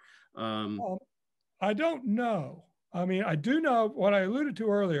more? I don't know. I mean, I do know what I alluded to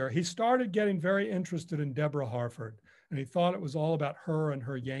earlier. He started getting very interested in Deborah Harford, and he thought it was all about her and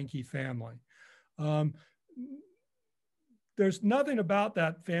her Yankee family. There's nothing about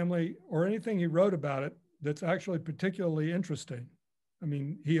that family or anything he wrote about it that's actually particularly interesting. I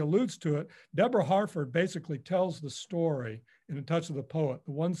mean, he alludes to it. Deborah Harford basically tells the story in A Touch of the Poet,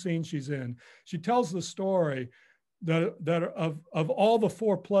 the one scene she's in. She tells the story that of all the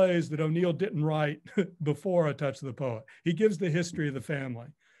 4 plays that O'Neill didn't write before A Touch of the Poet. He gives the history of the family.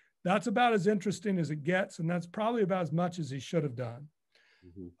 That's about as interesting as it gets, and that's probably about as much as he should have done.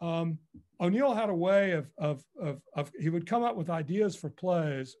 Mm-hmm. O'Neill had a way of he would come up with ideas for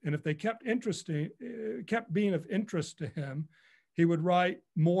plays, and if they kept being of interest to him, he would write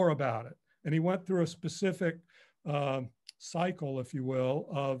more about it. And he went through a specific cycle, if you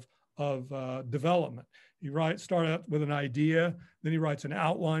will, of development. He started out with an idea, then he writes an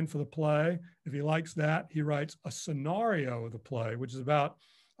outline for the play. If he likes that, he writes a scenario of the play, which is up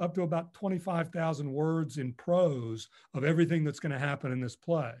to about 25,000 words in prose of everything that's going to happen in this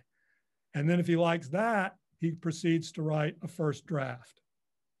play. And then if he likes that, he proceeds to write a first draft.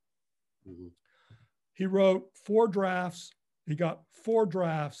 Mm-hmm. He wrote 4 drafts. He got 4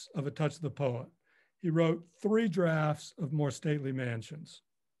 drafts of A Touch of the Poet. He wrote 3 drafts of More Stately Mansions.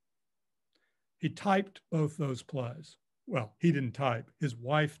 He typed both those plays. Well, he didn't type. His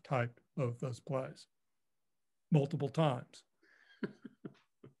wife typed both those plays multiple times.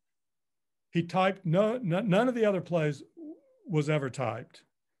 He typed, none of the other plays was ever typed.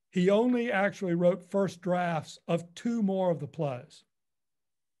 He only actually wrote first drafts of 2 more of the plays.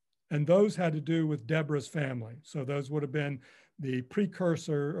 And those had to do with Deborah's family. So those would have been the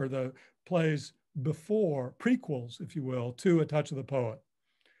precursor or the plays before, prequels, if you will, to A Touch of the Poet.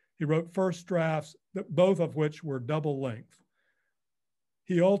 He wrote first drafts, both of which were double length.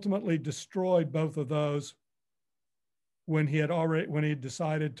 He ultimately destroyed both of those when he had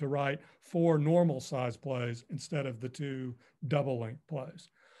decided to write 4 normal size plays instead of the 2 double length plays.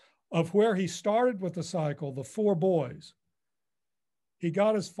 Of where he started with the cycle, The Four Boys, he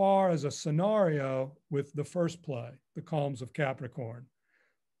got as far as a scenario with the first play, The Calms of Capricorn.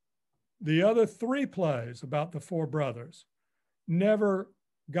 The other 3 plays about the 4 brothers never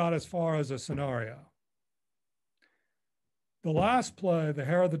got as far as a scenario. The last play, The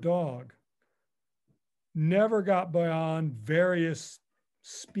Hair of the Dog, never got beyond various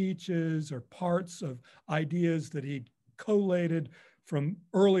speeches or parts of ideas that he'd collated from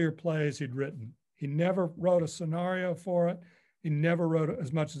earlier plays he'd written. He never wrote a scenario for it. He never wrote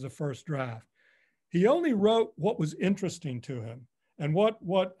as much as a first draft. He only wrote what was interesting to him. And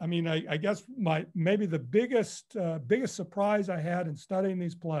I guess maybe the biggest surprise I had in studying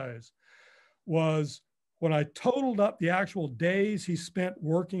these plays was when I totaled up the actual days he spent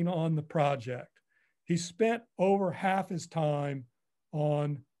working on the project. He spent over half his time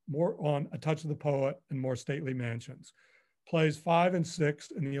on A Touch of the Poet and More Stately Mansions. Plays 5 and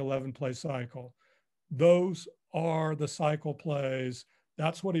 6 in the 11-play cycle. Those are the cycle plays.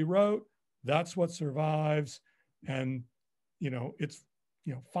 That's what he wrote. That's what survives. And, it's,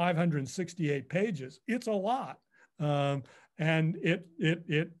 568 pages. It's a lot. And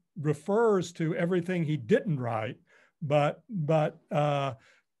it refers to everything he didn't write, but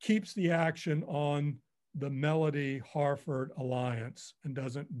keeps the action on the Melody Harford alliance and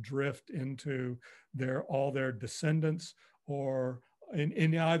doesn't drift into all their descendants or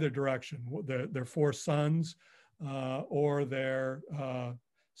in either direction, their 4 sons or their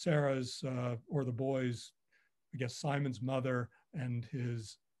Sarah's or the boys, I guess Simon's mother and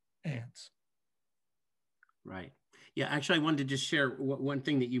his aunts. Right. Yeah, actually, I wanted to just share one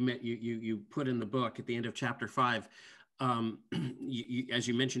thing that you put in the book at the end of chapter 5. As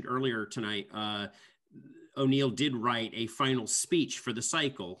you mentioned earlier tonight, O'Neill did write a final speech for the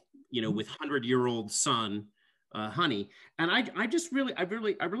cycle, with 100-year-old son, Honey. And I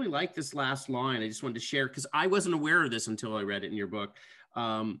really like this last line. I just wanted to share because I wasn't aware of this until I read it in your book.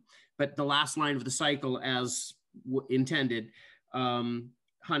 But the last line of the cycle, as intended,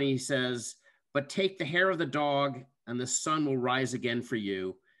 Honey says, "But take the hair of the dog, and the sun will rise again for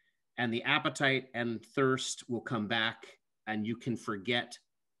you, and the appetite and thirst will come back, and you can forget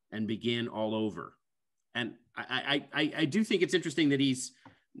and begin all over." And I do think it's interesting that he's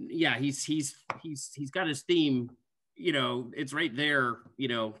got his theme, it's right there,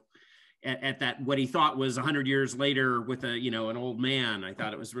 at that, what he thought was 100 years later with an old man. I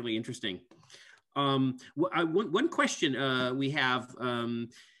thought it was really interesting. One question we have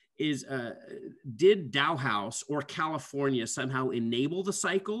is, did Tao House or California somehow enable the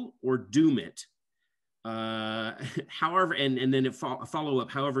cycle or doom it? However, and then a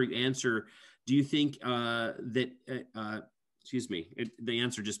follow-up, however you answer, do you think that, excuse me, the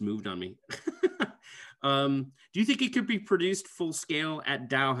answer just moved on me. Do you think it could be produced full scale at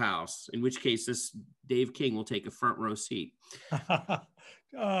Tao House? In which case, this Dave King will take a front row seat. I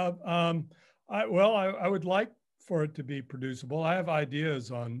would like for it to be producible. I have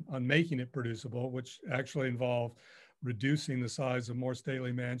ideas on making it producible, which actually involve reducing the size of More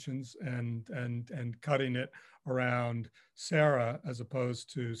Stately Mansions and cutting it around Sarah as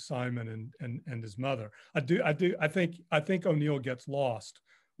opposed to Simon and his mother. I think O'Neill gets lost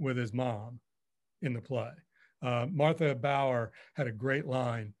with his mom in the play. Martha Bauer had a great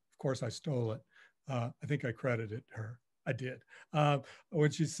line. Of course, I stole it. I think I credited her. I did. When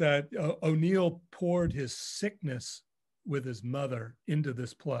she said, O'Neill poured his sickness with his mother into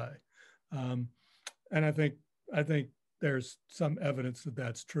this play. And I think there's some evidence that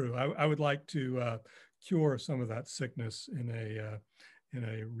that's true. I would like to cure some of that sickness in a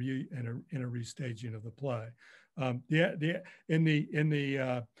restaging of the play.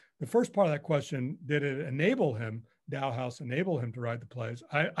 The first part of that question, did it enable him, Tao House enable him to write the plays?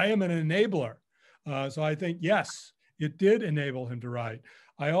 I am an enabler. So I think, yes, it did enable him to write.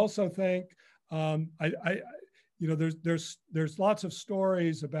 I also think, there's lots of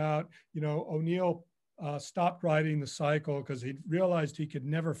stories about, O'Neill stopped writing the cycle because he realized he could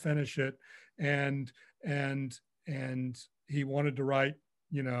never finish it. And he wanted to write,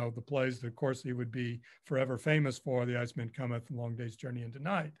 the plays that, of course, he would be forever famous for, The Iceman Cometh and Long Day's Journey into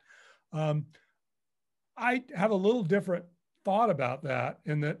Night. I have a little different thought about that,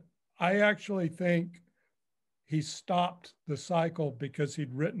 in that I actually think he stopped the cycle because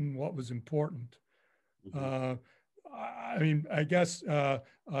he'd written what was important. Mm-hmm. I mean, I guess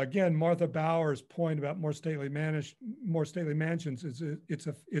again, Martha Bower's point about More Stately Mansions is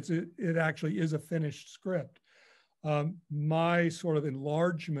it actually is a finished script. My sort of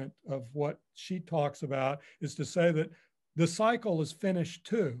enlargement of what she talks about is to say that the cycle is finished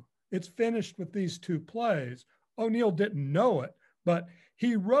too. It's finished with these two plays. O'Neill didn't know it, but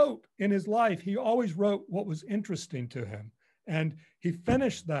he wrote in his life, he always wrote what was interesting to him. And he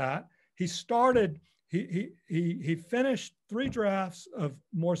finished that. He started, he finished 3 drafts of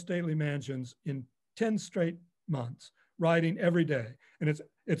More Stately Mansions in 10 straight months, writing every day. And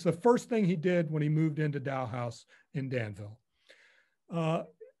it's the first thing he did when he moved into Tao House in Danville.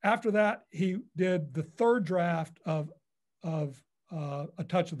 After that, he did the 3rd draft of A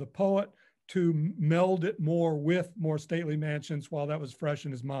Touch of the Poet to meld it more with More Stately Mansions while that was fresh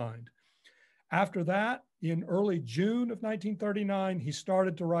in his mind. After that, in early June of 1939, he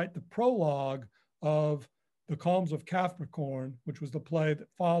started to write the prologue of The Calms of Capricorn, which was the play that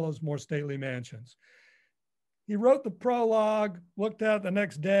follows More Stately Mansions. He wrote the prologue, looked at it the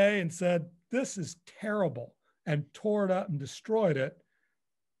next day and said, "This is terrible," and tore it up and destroyed it.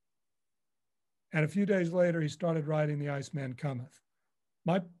 And a few days later, he started writing The Iceman Cometh.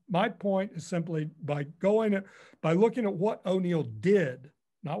 My point is simply by looking at what O'Neill did,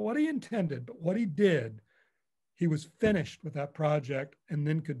 not what he intended, but what he did, he was finished with that project and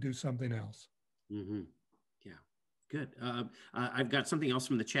then could do something else. Mm-hmm. Yeah, good. I've got something else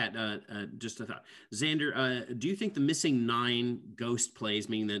from the chat. Just a thought. Zander, do you think the missing 9 ghost plays,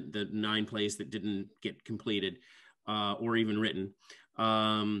 meaning the 9 plays that didn't get completed or even written,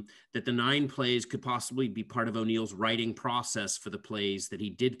 that the 9 plays could possibly be part of O'Neill's writing process for the plays that he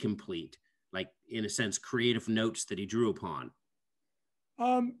did complete, like, in a sense, creative notes that he drew upon?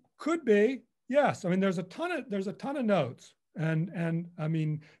 Could be, yes. I mean, there's a ton of notes, and I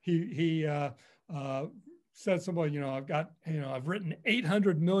mean, he said somebody, I've written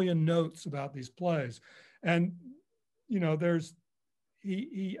 800 million notes about these plays, and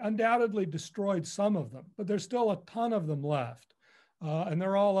he undoubtedly destroyed some of them, but there's still a ton of them left. And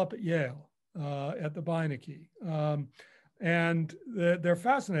they're all up at Yale, at the Beinecke. And they're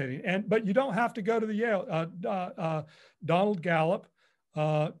fascinating. But you don't have to go to the Yale. Donald Gallup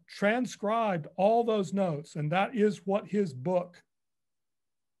transcribed all those notes, and that is what his book,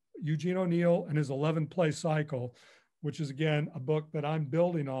 Eugene O'Neill and his 11-play cycle, which is, again, a book that I'm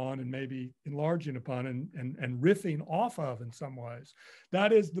building on and maybe enlarging upon and riffing off of in some ways.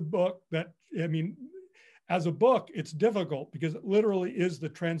 That is the book that, I mean, as a book, it's difficult because it literally is the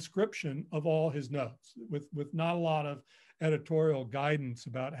transcription of all his notes with not a lot of editorial guidance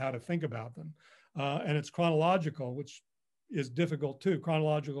about how to think about them. And it's chronological, which is difficult too,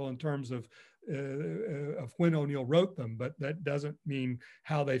 chronological in terms of when O'Neill wrote them, but that doesn't mean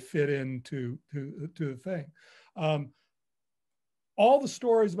how they fit into the thing. All the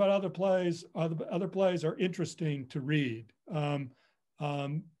stories about other plays are interesting to read.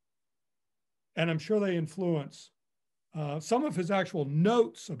 And I'm sure they influence some of his actual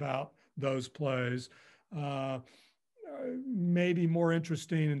notes about those plays. May be more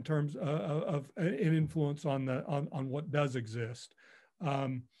interesting in terms of an influence on what does exist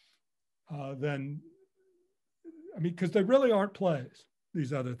than, I mean, because they really aren't plays.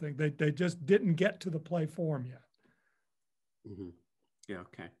 These other things, they just didn't get to the play form yet. Mm-hmm. Yeah.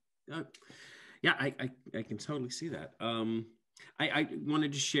 Okay. Yeah, I can totally see that. I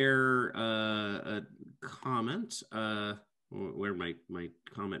wanted to share a comment, where my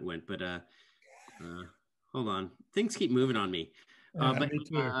comment went, but hold on. Things keep moving on me. Me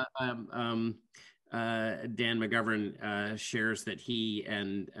too. Dan McGovern shares that he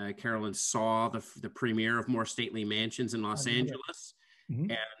and Carolyn saw the premiere of More Stately Mansions in Los Angeles, and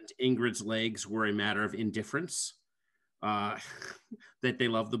Ingrid's legs were a matter of indifference, that they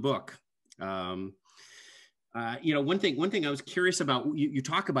loved the book. One thing I was curious about, you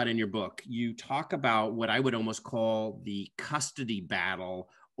talk about in your book, you talk about what I would almost call the custody battle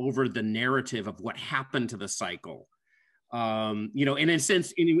over the narrative of what happened to the cycle. In a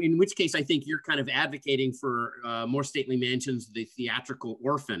sense, in which case I think you're kind of advocating for More Stately Mansions, the theatrical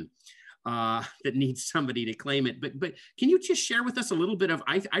orphan that needs somebody to claim it. But can you just share with us a little bit of,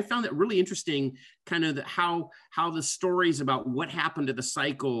 I found that really interesting, kind of how the stories about what happened to the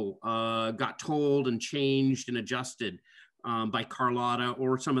cycle got told and changed and adjusted by Carlotta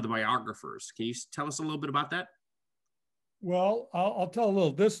or some of the biographers. Can you tell us a little bit about that? Well, I'll tell a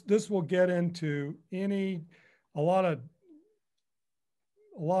little. This will get into a lot of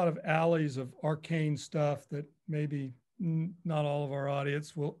alleys of arcane stuff that maybe not all of our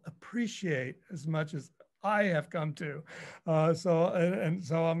audience will appreciate as much as I have come to. So I'm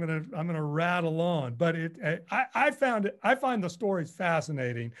gonna rattle on. But I find the stories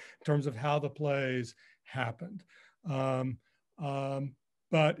fascinating in terms of how the plays happened. But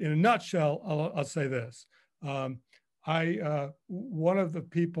in a nutshell, I'll say this. One of the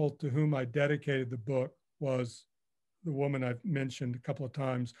people to whom I dedicated the book was the woman I've mentioned a couple of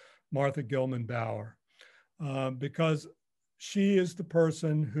times, Martha Gilman Bauer, because she is the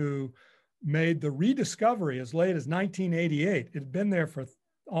person who made the rediscovery as late as 1988. It had been there for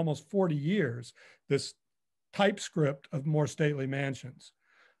almost 40 years, this typescript of More Stately Mansions.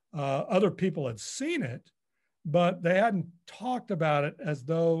 Other people had seen it, but they hadn't talked about it as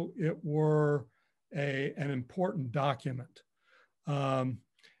though it were an important document.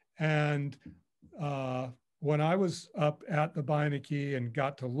 When I was up at the Beinecke and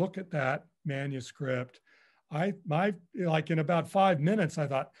got to look at that manuscript, like in about 5 minutes, I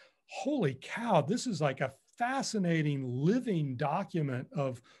thought, holy cow, this is like a fascinating living document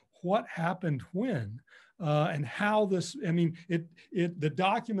of what happened when. And how this, I mean, the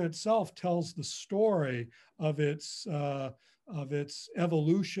document itself tells the story of its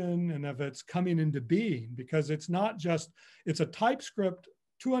evolution and of its coming into being, because it's not just, it's a typescript,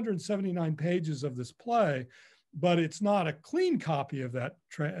 279 pages of this play, but it's not a clean copy of that.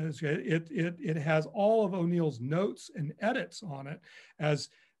 It has all of O'Neill's notes and edits on it as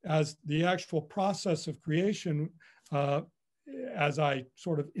the actual process of creation. As I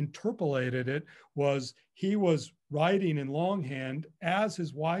sort of interpolated it, was he was writing in longhand as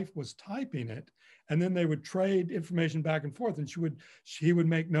his wife was typing it, and then they would trade information back and forth, and he would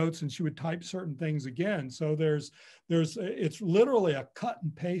make notes and she would type certain things again. So it's literally a cut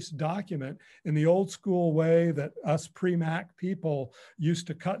and paste document in the old school way that us pre-Mac people used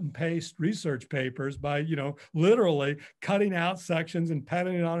to cut and paste research papers by, literally cutting out sections and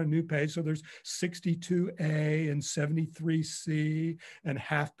penning it on a new page. So there's 62A and 73C and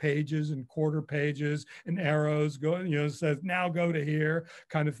half pages and quarter pages and arrows going, says now go to here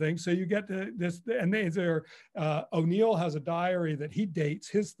kind of thing. So you get to this, and O'Neill has a diary that he dates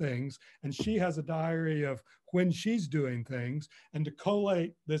his things, and she has a diary of when she's doing things. And to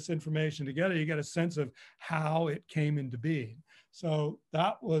collate this information together, you get a sense of how it came into being. So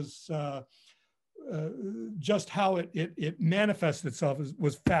that was just how it manifested itself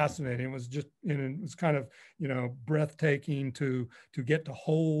was fascinating. It was just, it was kind of, breathtaking to get to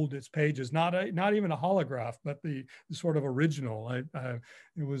hold its pages, not even a holograph, but the sort of original. It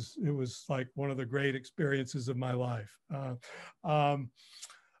was like one of the great experiences of my life.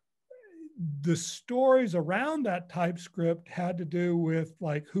 The stories around that typescript had to do with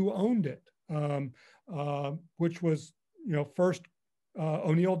like who owned it, which was, first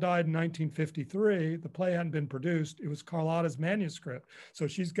O'Neill died in 1953. The play hadn't been produced. It was Carlotta's manuscript. So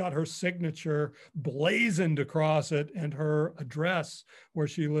she's got her signature blazoned across it and her address where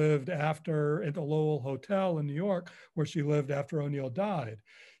she lived at the Lowell Hotel in New York, where she lived after O'Neill died.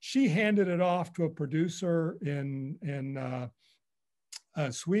 She handed it off to a producer in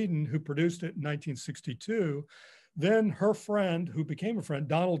Sweden who produced it in 1962. Then her friend, who became a friend,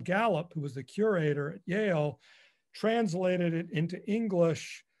 Donald Gallup, who was the curator at Yale, translated it into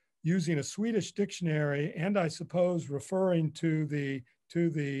English using a Swedish dictionary, and I suppose referring to the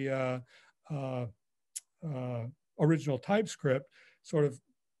original typescript, sort of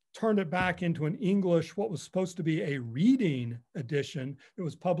turned it back into an English, what was supposed to be a reading edition. It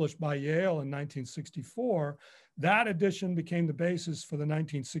was published by Yale in 1964. That edition became the basis for the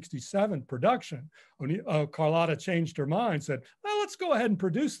 1967 production. Carlotta changed her mind, said, well, let's go ahead and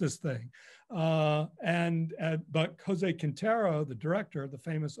produce this thing. But Jose Quintero, the director, the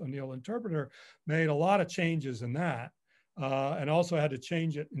famous O'Neill interpreter, made a lot of changes in that, and also had to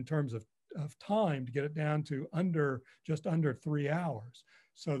change it in terms of time to get it down to just under 3 hours,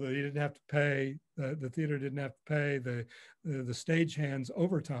 so that he didn't have to pay, the theater didn't have to pay the stagehands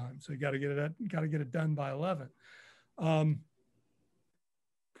overtime. So you got to get it done by 11.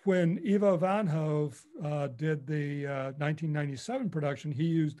 When Ivo Van Hove did the 1997 production, he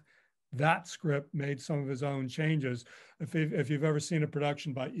used that script, made some of his own changes. If you've ever seen a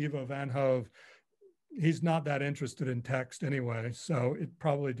production by Ivo Van Hove, he's not that interested in text anyway, so it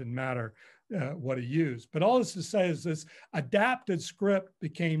probably didn't matter what he used. But all this to say is this adapted script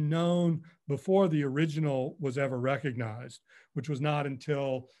became known before the original was ever recognized, which was not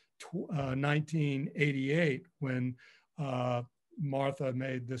until 1988 when Martha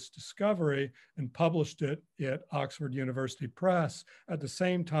made this discovery and published it at Oxford University Press at the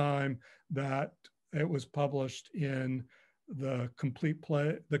same time that it was published in the complete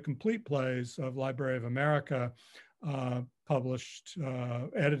plays of Library of America published,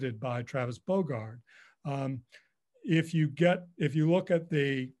 edited by Travis Bogard. If you look at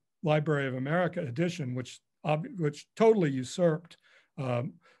the Library of America edition, which totally usurped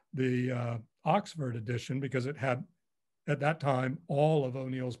the Oxford edition, because it had, at that time, all of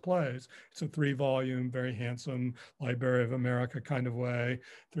O'Neill's plays. It's a 3-volume, very handsome Library of America kind of way,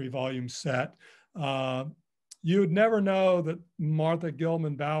 3-volume set. You'd never know that Martha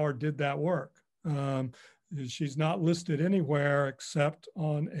Gilman Bauer did that work. She's not listed anywhere except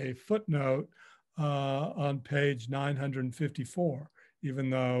on a footnote on page 954, even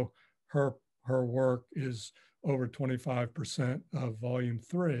though her work is over 25% of volume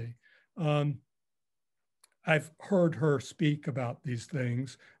 3. I've heard her speak about these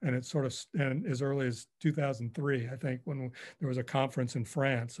things, and it's sort of, and as early as 2003, I think, when there was a conference in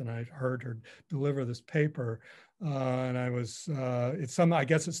France, and I heard her deliver this paper, and I was, I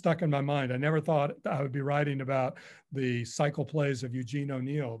guess it stuck in my mind. I never thought I would be writing about the cycle plays of Eugene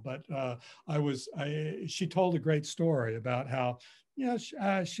O'Neill, but she told a great story about how,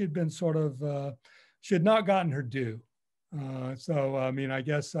 she'd been sort of, she had not gotten her due. So, I mean, I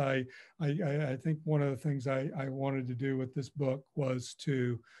guess I think one of the things I wanted to do with this book was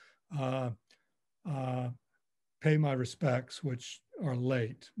to pay my respects, which are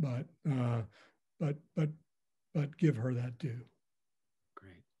late, but give her that due.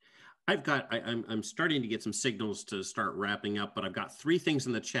 Great. I'm starting to get some signals to start wrapping up, but I've got 3 things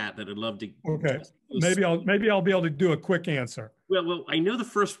in the chat that I'd love to. Okay. Maybe I'll be able to do a quick answer. Well, I know the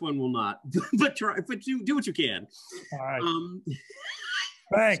first one will not, but do what you can. All right.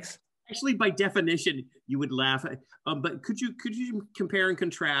 Thanks. Actually, by definition, you would laugh. But could you compare and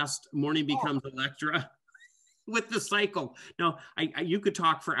contrast Morning Becomes Electra with the cycle? No, you could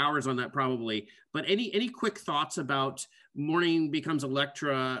talk for hours on that probably. But any quick thoughts about Morning Becomes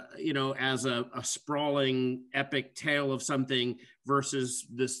Electra, as a sprawling epic tale of something versus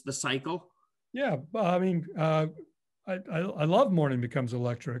the cycle? Yeah, I mean, I love Morning Becomes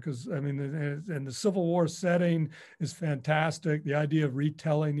Electra, because, I mean, and the Civil War setting is fantastic. The idea of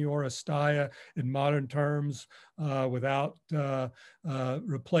retelling the Oresteia in modern terms without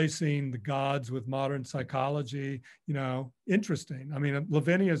replacing the gods with modern psychology, interesting. I mean,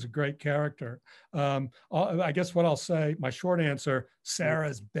 Lavinia is a great character. I guess what I'll say, my short answer,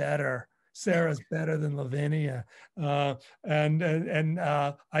 Sarah's better. Sarah's better than Lavinia, I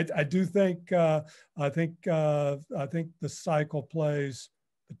do think I think the cycle plays,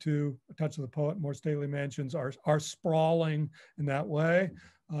 the 2, A Touch of the Poet, More Stately Mansions, are sprawling in that way.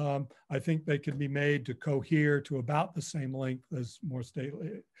 I think they can be made to cohere to about the same length as More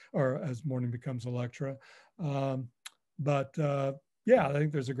Stately, or as Morning Becomes Electra, but yeah, I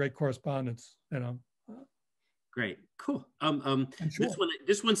think there's a great correspondence. Great, cool. Sure.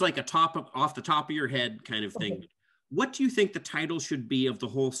 This one's like off the top of your head kind of thing. Okay. What do you think the title should be of the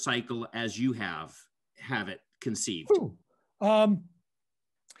whole cycle as you have it conceived? I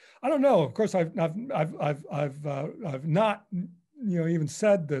don't know. Of course, I've not even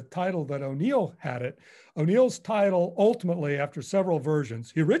said the title that O'Neill had it. O'Neill's title, ultimately, after several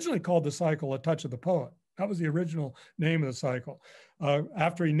versions, he originally called the cycle A Touch of the Poet. That was the original name of the cycle.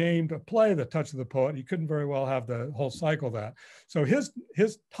 After he named a play The Touch of the Poet, he couldn't very well have the whole cycle that. So his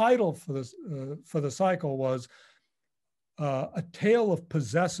title for the cycle was A Tale of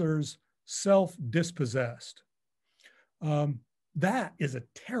Possessors Self-Dispossessed. That is a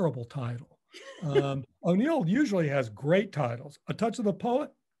terrible title. O'Neill usually has great titles. A Touch of the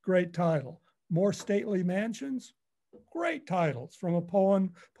Poet, great title. More Stately Mansions, great titles from a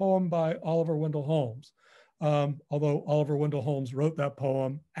poem by Oliver Wendell Holmes. Although Oliver Wendell Holmes wrote that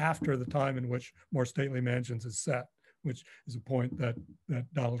poem after the time in which More Stately Mansions is set, which is a point that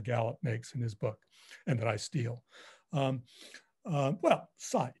Donald Gallup makes in his book, and that I steal. Well,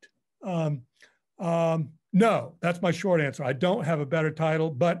 cite. No, that's my short answer. I don't have a better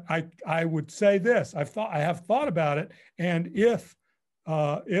title, but I would say this. I have thought about it, and if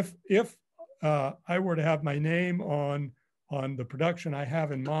I were to have my name on the production I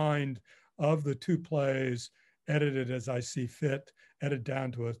have in mind of the 2 plays, edited as I see fit, edited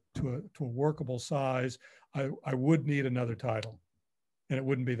down to a workable size, I would need another title, and it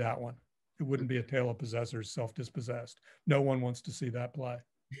wouldn't be that one. It wouldn't be A Tale of Possessors Self-Dispossessed. No one wants to see that play.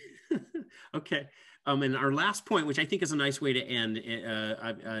 Okay. And our last point, which I think is a nice way to end,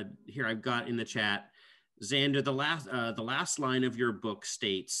 here I've got in the chat, Zander, the last line of your book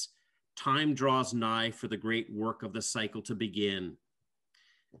states, "Time draws nigh for the great work of the cycle to begin."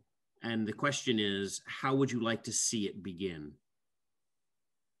 And the question is, how would you like to see it begin?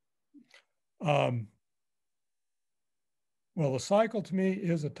 Well, the cycle to me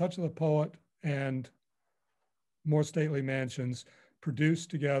is A Touch of the Poet and More Stately Mansions, produced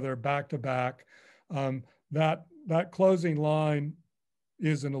together back to back. That closing line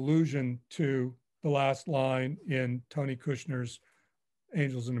is an allusion to the last line in Tony Kushner's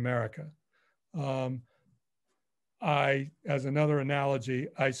Angels in America. As another analogy,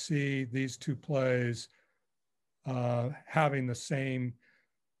 I see these two plays having the same,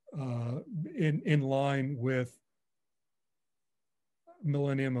 in line with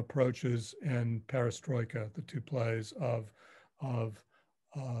Millennium Approaches and Perestroika, the two plays of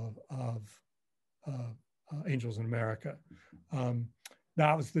Angels in America.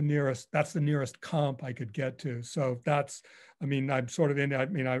 That's the nearest comp I could get to. So that's, I mean, I'm sort of in, I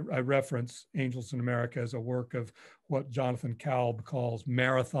mean, I reference Angels in America as a work of what Jonathan Kalb calls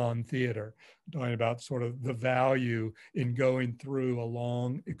marathon theater, talking about sort of the value in going through a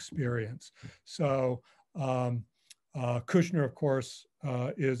long experience. So Kushner, of course,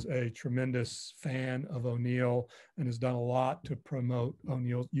 is a tremendous fan of O'Neill and has done a lot to promote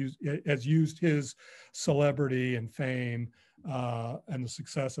O'Neill, has used his celebrity and fame and the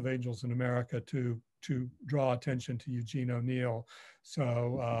success of Angels in America to draw attention to Eugene O'Neill.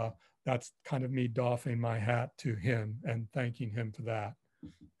 So that's kind of me doffing my hat to him and thanking him for that.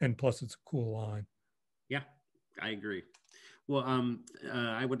 And plus it's a cool line. Yeah, I agree. Well,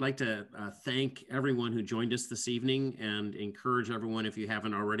 I would like to thank everyone who joined us this evening and encourage everyone, if you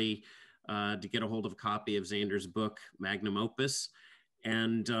haven't already, to get a hold of a copy of Zander's book, Magnum Opus.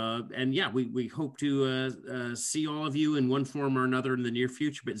 And yeah, we hope to see all of you in one form or another in the near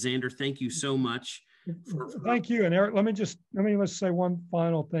future. But Zander, thank you so much. Thank you. And Eric, let me just say one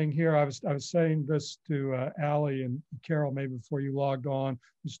final thing here. I was saying this to Allie and Carol maybe before you logged on.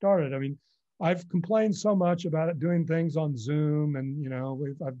 You started. I mean, I've complained so much about it, doing things on Zoom, and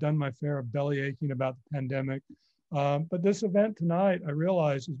I've done my fair of belly aching about the pandemic. But this event tonight, I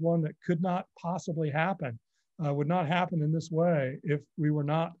realize, is one that could not possibly happen, would not happen in this way if we were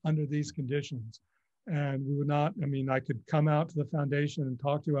not under these conditions. And we would not, I mean, I could come out to the foundation and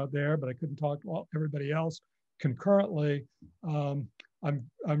talk to you out there, but I couldn't talk to everybody else concurrently. I'm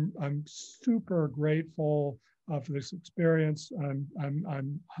super grateful for this experience.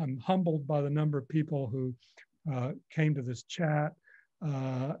 I'm humbled by the number of people who came to this chat,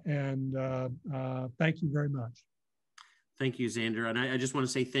 and thank you very much. Thank you, Zander. And I just want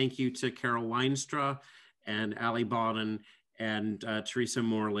to say thank you to Carol Weinstra and Ali Bodden and Teresa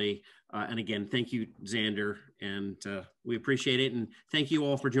Morley. And again, thank you, Zander, and we appreciate it. And thank you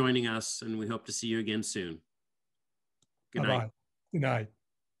all for joining us, and we hope to see you again soon. Good night. Bye-bye. Good night.